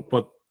before,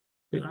 but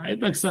it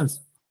makes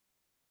sense.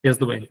 Here's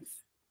the way.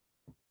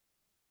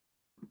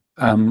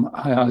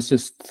 I was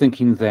just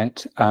thinking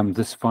that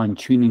this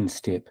fine-tuning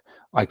step,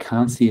 I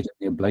can't see it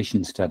in the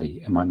ablation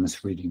study. Am I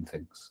misreading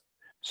things?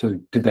 So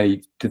did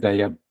they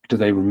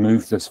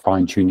remove this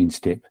fine-tuning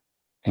step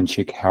and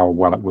check how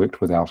well it worked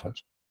without it?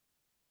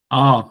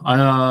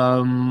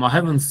 I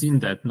haven't seen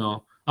that.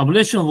 No,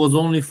 ablation was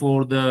only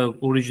for the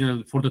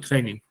original, for the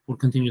training, for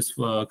continuous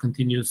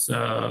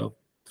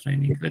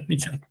training. Let me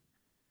check.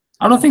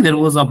 I don't think there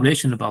was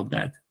ablation about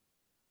that.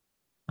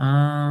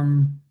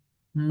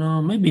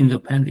 No, maybe in the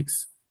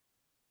appendix.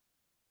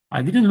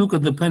 I didn't look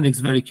at the appendix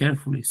very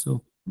carefully,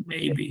 so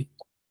maybe.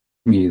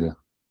 Me either.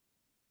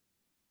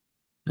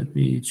 Let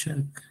me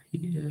check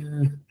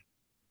here.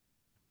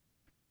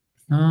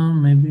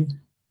 Maybe.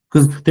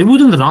 Because they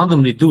wouldn't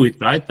randomly do it,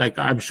 right? Like,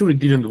 I'm sure it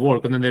didn't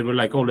work, and then they were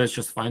like, oh, let's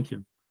just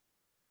fine-tune.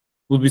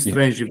 Would be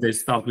strange if they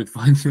start with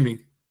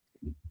fine-tuning.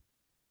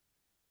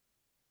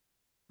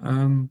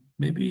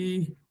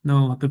 Maybe,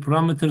 no,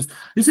 hyperparameters.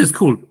 This is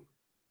cool.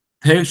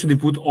 They actually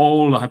put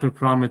all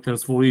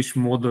hyperparameters for each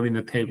model in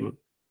a table.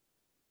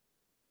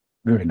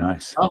 Very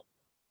nice. Oh,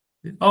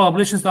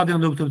 ablation study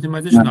on the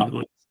optimization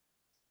algorithm.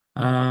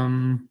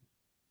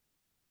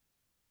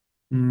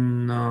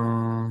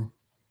 No.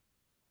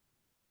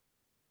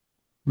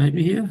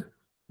 Maybe here?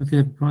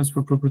 Okay, price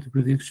for property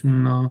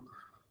prediction. No.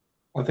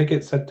 I think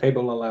it said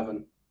table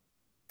 11.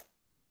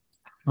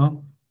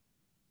 Oh.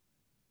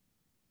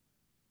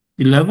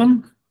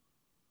 11?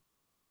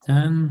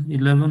 10,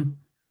 11.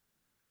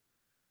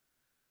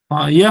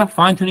 Yeah,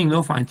 fine-tuning,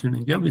 no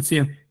fine-tuning. Yeah, it's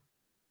here.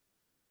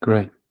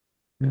 Great.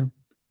 Yeah.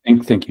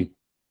 Thank you.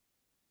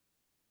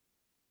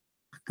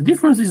 The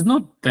difference is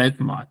not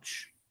that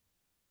much.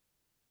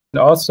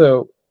 And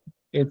also,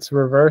 it's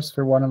reversed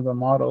for one of the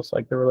models.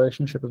 Like the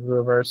relationship is the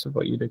reverse of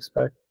what you'd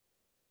expect.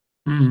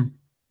 Yeah.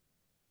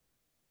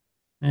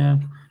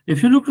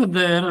 If you look at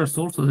the error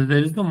sources, there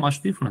is not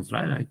much difference,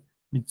 right? Like,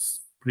 it's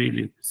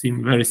really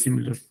very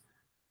similar.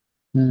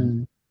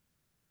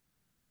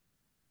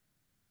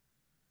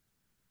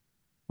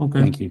 Okay.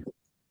 Thank you.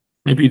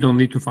 Maybe you don't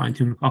need to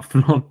fine-tune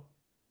after all.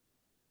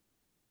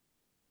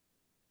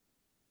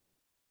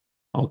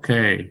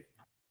 Okay.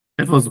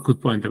 That was a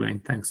good point, Elaine.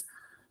 Thanks.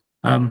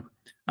 And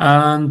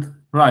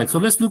right, so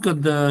let's look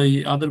at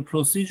the other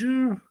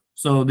procedure.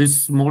 So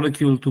this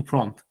molecule to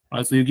prompt,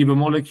 right? So you give a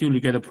molecule, you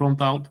get a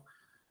prompt out.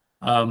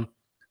 So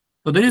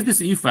there is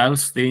this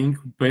if-else thing.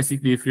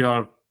 Basically, if you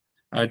are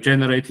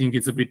generating,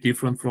 it's a bit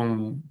different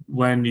from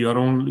when you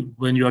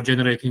are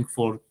generating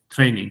for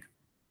training.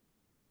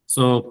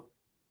 So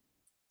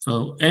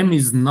M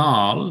is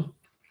null.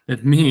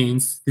 That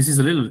means this is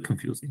a little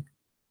confusing,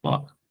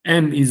 but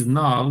M is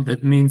null.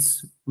 That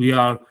means we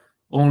are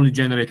only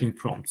generating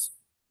prompts.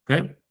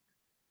 Okay.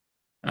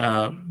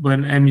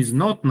 When M is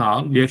not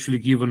null, we actually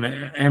give an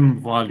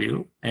M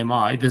value,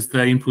 Mi, that's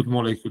the input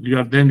molecule. We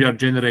are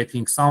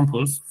generating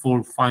samples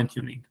for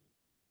fine-tuning.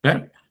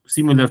 Okay,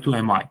 similar to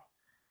Mi.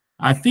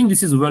 I think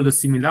this is where the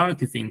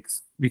similarity thing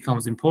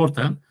becomes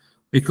important,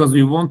 because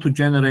we want to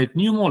generate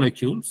new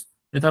molecules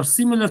that are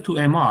similar to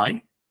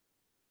Mi,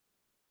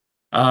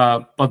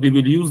 but we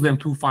will use them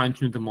to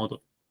fine-tune the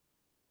model.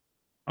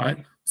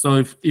 Right? So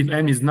if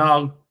M is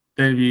null,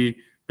 then we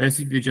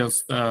basically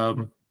just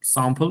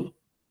sample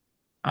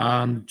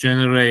and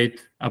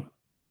generate a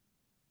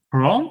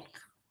prompt,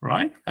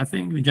 right? I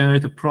think we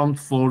generate a prompt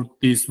for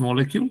this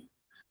molecule.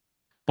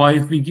 But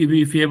if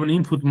we have an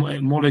input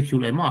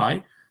molecule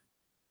Mi,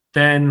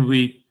 then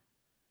we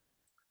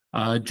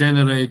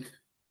generate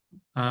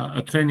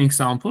a training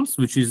samples,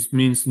 which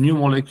means new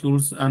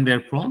molecules and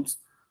their prompts,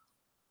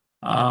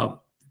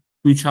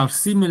 which are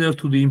similar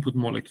to the input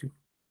molecule.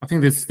 I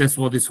think that's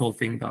what this whole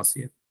thing does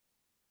here.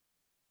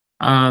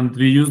 And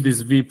we use this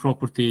V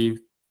property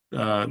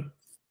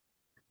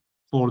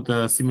for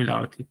the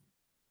similarity.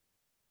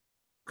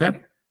 Okay.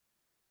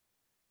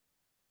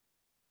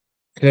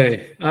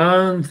 Okay,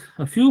 and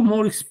a few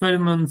more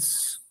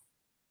experiments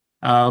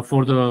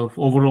for the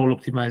overall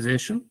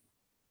optimization.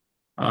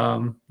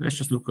 Let's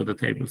just look at the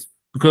tables,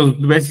 because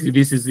basically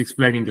this is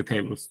explaining the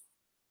tables.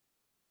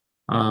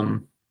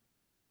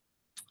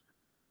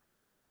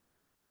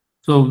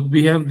 So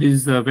we have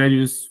these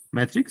various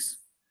metrics.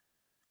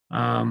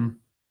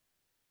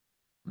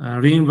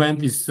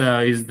 Reinvent is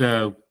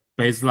the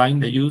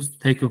baseline they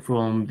used, taken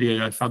from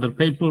the other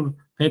paper.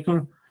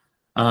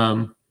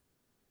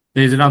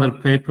 There's another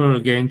paper,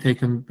 again,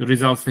 the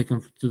results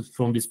taken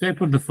from this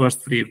paper, the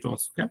first three of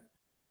those, okay?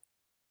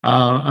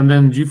 And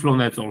then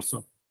GFlowNet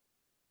also.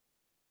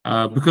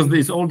 Because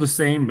it's all the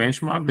same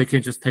benchmark, they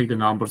can just take the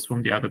numbers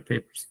from the other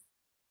papers.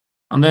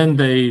 And then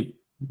they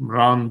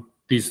run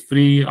these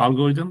three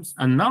algorithms.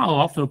 And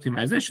now after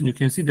optimization, you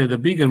can see that the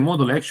bigger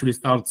model actually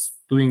starts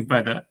doing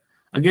better.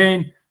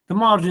 Again, the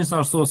margins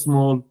are so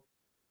small.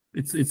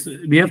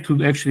 We have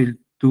to actually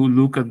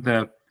look at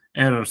the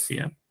errors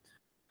here,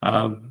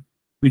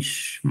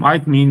 which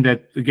might mean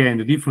that, again,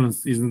 the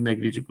difference isn't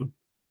negligible.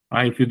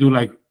 Right? If you do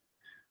like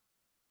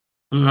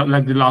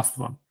the last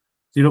one,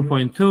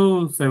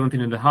 0.2,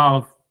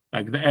 17.5,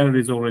 like the error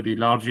is already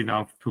large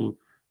enough to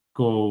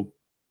go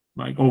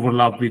like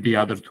overlap with the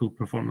other two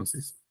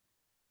performances.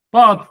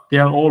 But they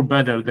are all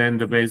better than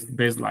the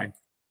baseline.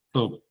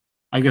 So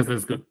I guess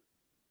that's good.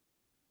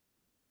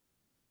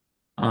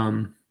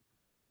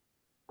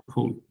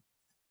 Cool.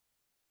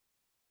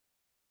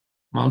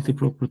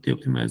 Multi-property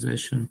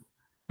optimization.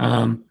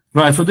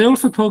 Right, so they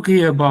also talk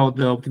here about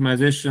the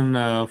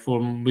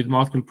optimization with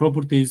multiple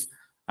properties.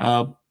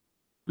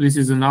 This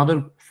is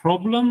another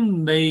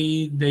problem.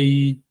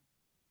 They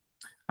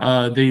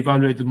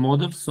evaluate the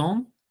models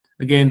on.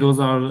 Again, those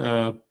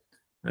are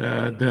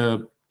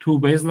the two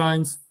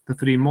baselines, the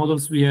three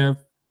models we have.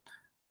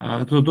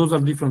 So those are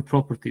different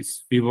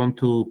properties we want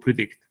to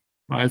predict,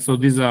 right? So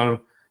these are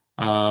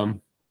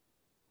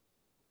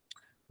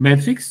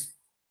metrics,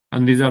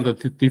 and these are the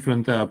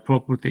different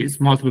properties,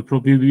 multiple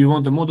properties. We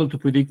want the model to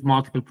predict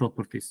multiple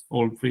properties,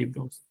 all three of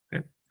those.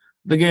 Okay?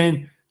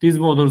 Again, these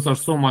models are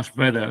so much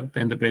better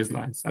than the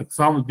baselines. Like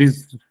some of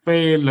these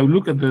fail. Like,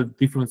 look at the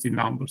difference in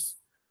numbers.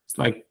 It's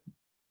like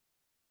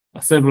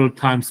several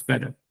times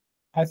better.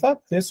 I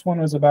thought this one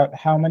was about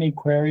how many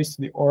queries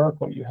to the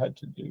Oracle you had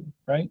to do,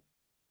 right?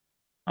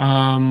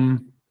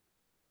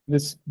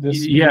 This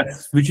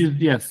yes, which is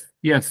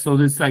yes. So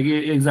this like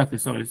exactly.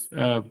 Sorry,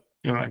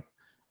 you're right.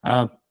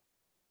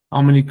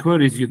 How many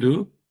queries you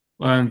do,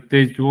 and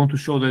they want to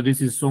show that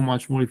this is so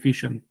much more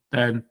efficient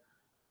than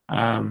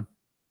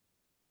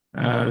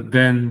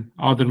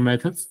other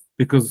methods,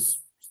 because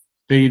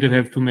they either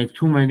have to make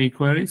too many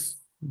queries.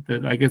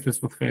 That I guess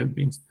that's what failed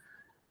means.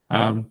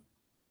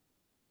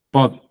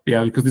 But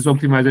yeah, because this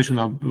optimization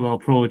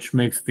approach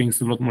makes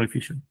things a lot more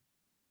efficient.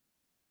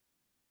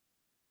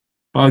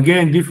 But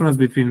again, difference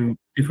between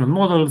different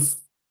models,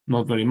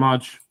 not very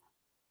much.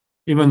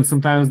 Even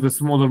sometimes the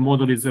smaller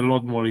model is a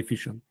lot more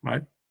efficient,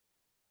 right?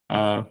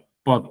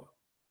 But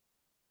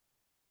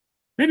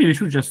maybe we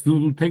should just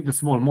take the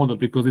small model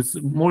because it's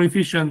more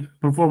efficient.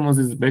 Performance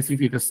is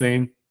basically the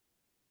same,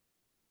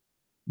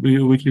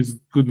 which is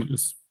good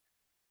news.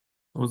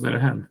 Was there a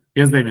hand?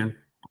 Yes, Damien.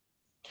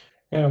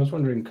 Yeah, I was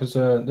wondering because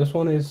this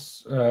one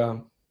is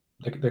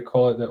they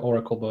call it the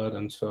Oracle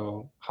burden.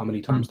 So how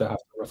many times they have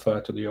to refer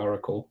to the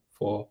Oracle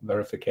for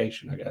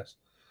verification, I guess.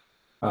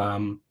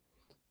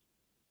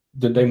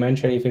 Did they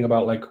mention anything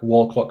about like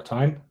wall clock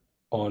time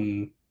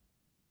on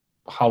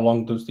how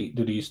long do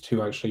these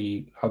two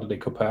actually, how do they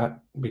compare?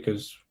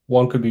 Because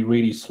one could be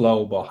really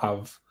slow but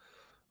have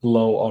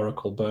low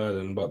Oracle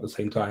burden, but at the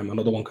same time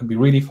another one could be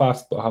really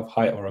fast but have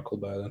high Oracle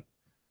burden.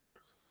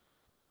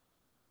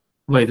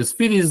 Wait, the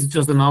speed is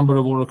just the number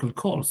of Oracle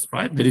calls,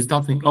 right? There is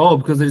nothing. Oh,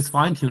 because there is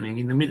fine tuning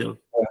in the middle.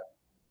 Yeah.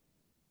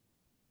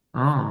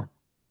 Ah,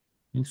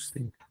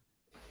 interesting.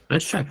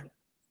 Let's check.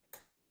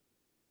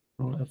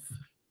 I will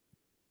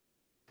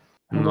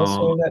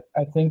say that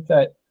I think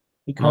that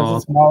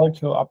because it's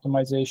molecule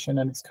optimization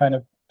and it's kind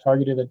of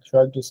targeted at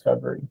drug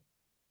discovery,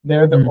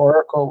 there the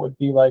Oracle would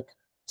be like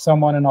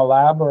someone in a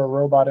lab or a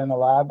robot in a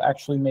lab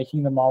actually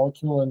making the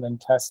molecule and then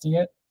testing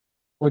it,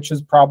 which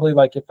is probably,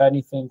 like, if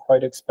anything,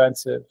 quite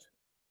expensive,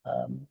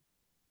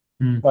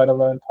 let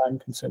alone time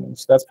consuming.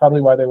 So that's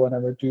probably why they want to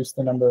reduce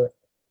the number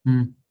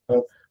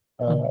of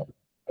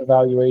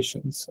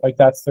evaluations. Like,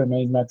 that's their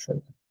main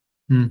metric.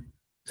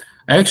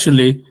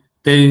 Actually,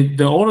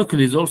 the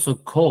Oracle is also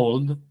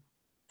called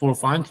for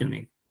fine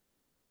tuning,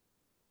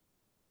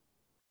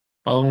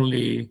 but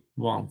only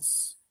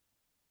once.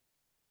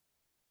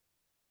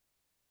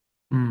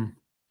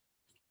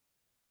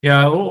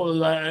 Yeah,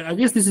 I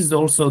guess this is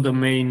also the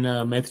main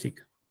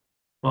metric,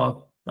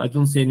 but I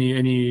don't see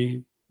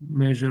any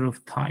measure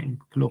of time,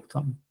 clock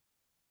time.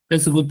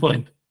 That's a good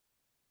point.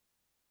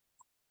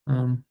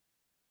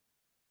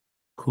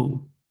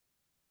 Cool.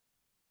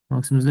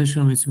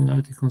 Maximization with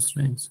similarity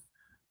constraints.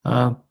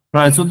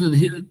 Right. So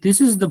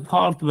this is the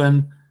part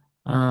when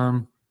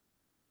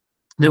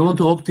they want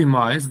to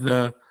optimize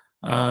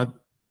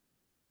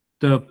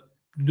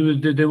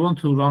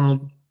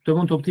they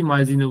want to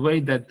optimize in a way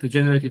that the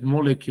generated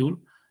molecule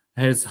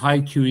has high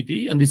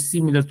QED and is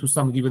similar to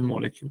some given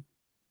molecule,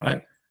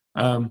 right?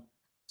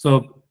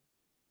 So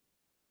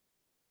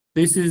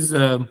this is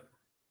I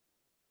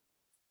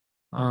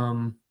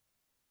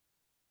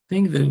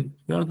think the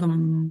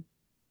algorithm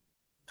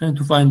trying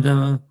to find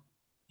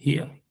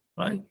here,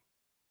 right?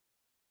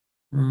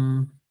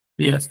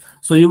 Yes.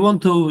 So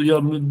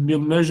you're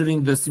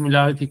measuring the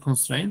similarity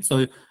constraint.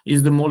 So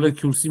is the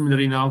molecule similar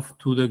enough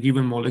to the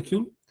given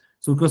molecule?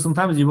 So because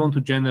sometimes you want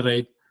to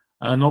generate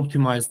an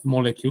optimized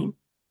molecule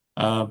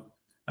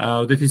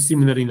that is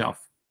similar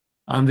enough.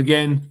 And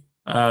again,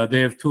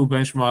 they have two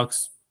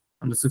benchmarks,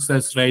 and the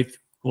success rate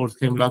course,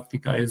 Chem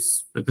Lactica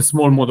is the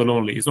small model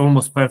only. It's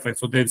almost perfect.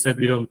 So they said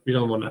we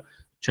don't want to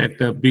check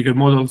the bigger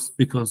models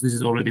because this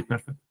is already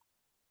perfect.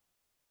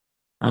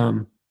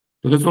 So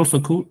that's also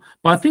cool.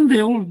 But I think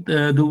they all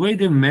the way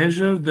they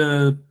measure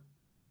the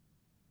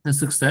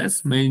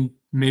success may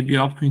be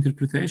up to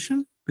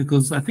interpretation,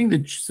 because I think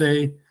they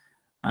say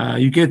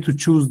you get to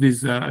choose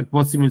this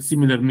what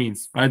similar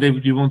means, right?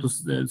 You want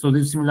to so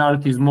this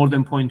similarity is more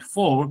than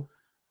 0.4,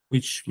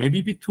 which may be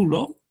a bit too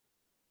low,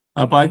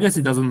 but I guess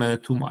it doesn't matter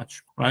too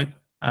much, right?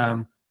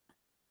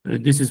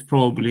 This is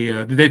probably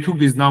they took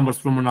these numbers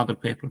from another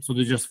paper, so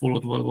they just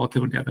followed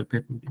whatever the other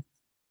paper did.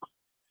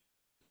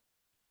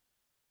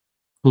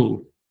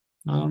 Cool.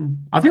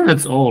 I think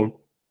that's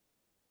all.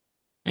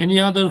 Any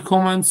other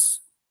comments?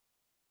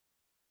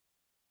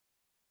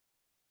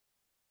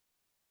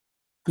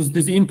 Because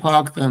this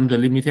impact and the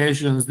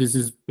limitations, this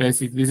is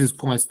basic. This is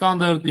quite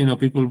standard. You know,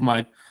 people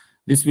might.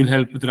 This will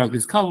help with drug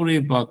discovery,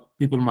 but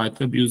people might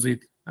abuse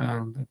it.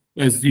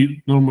 As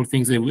normal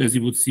things as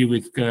you would see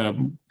with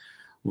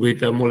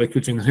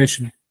molecule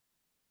generation.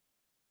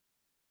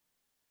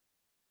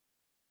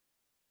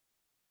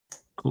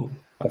 Cool.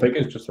 I think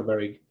it's just a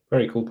very,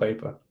 very cool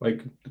paper.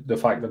 Like the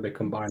fact that they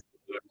combine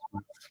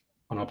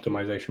an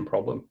optimization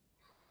problem.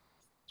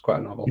 It's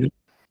quite novel. I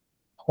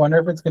wonder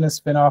if it's going to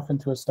spin off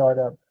into a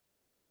startup.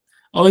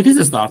 Oh, it is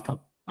a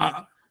startup.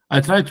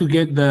 I tried to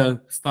get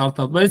the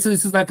startup, but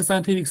it's like a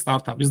scientific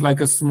startup. It's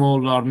like a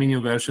small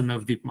Armenian version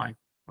of DeepMind,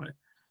 right?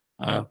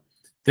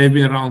 They've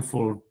been around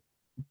for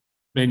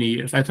many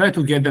years. I tried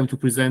to get them to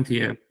present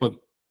here, but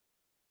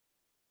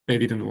they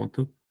didn't want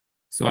to.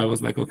 So I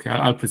was like, okay,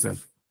 I'll present.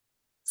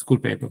 It's a cool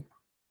paper.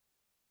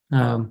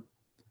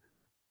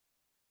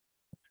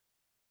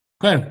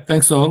 Okay,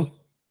 thanks all.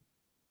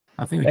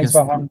 I think we Thanks,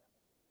 can. Vahan.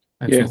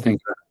 Yeah, thank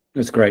you.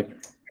 That's great.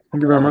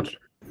 Thank you very much.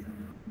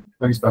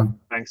 Thanks, Ben.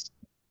 Thanks.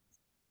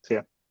 See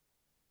ya.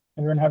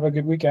 Everyone have a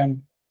good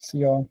weekend. See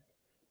y'all.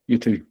 You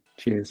too.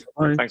 Cheers.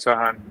 Bye. Thanks,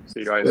 Vahan.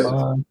 See you guys.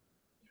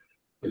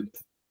 Bye.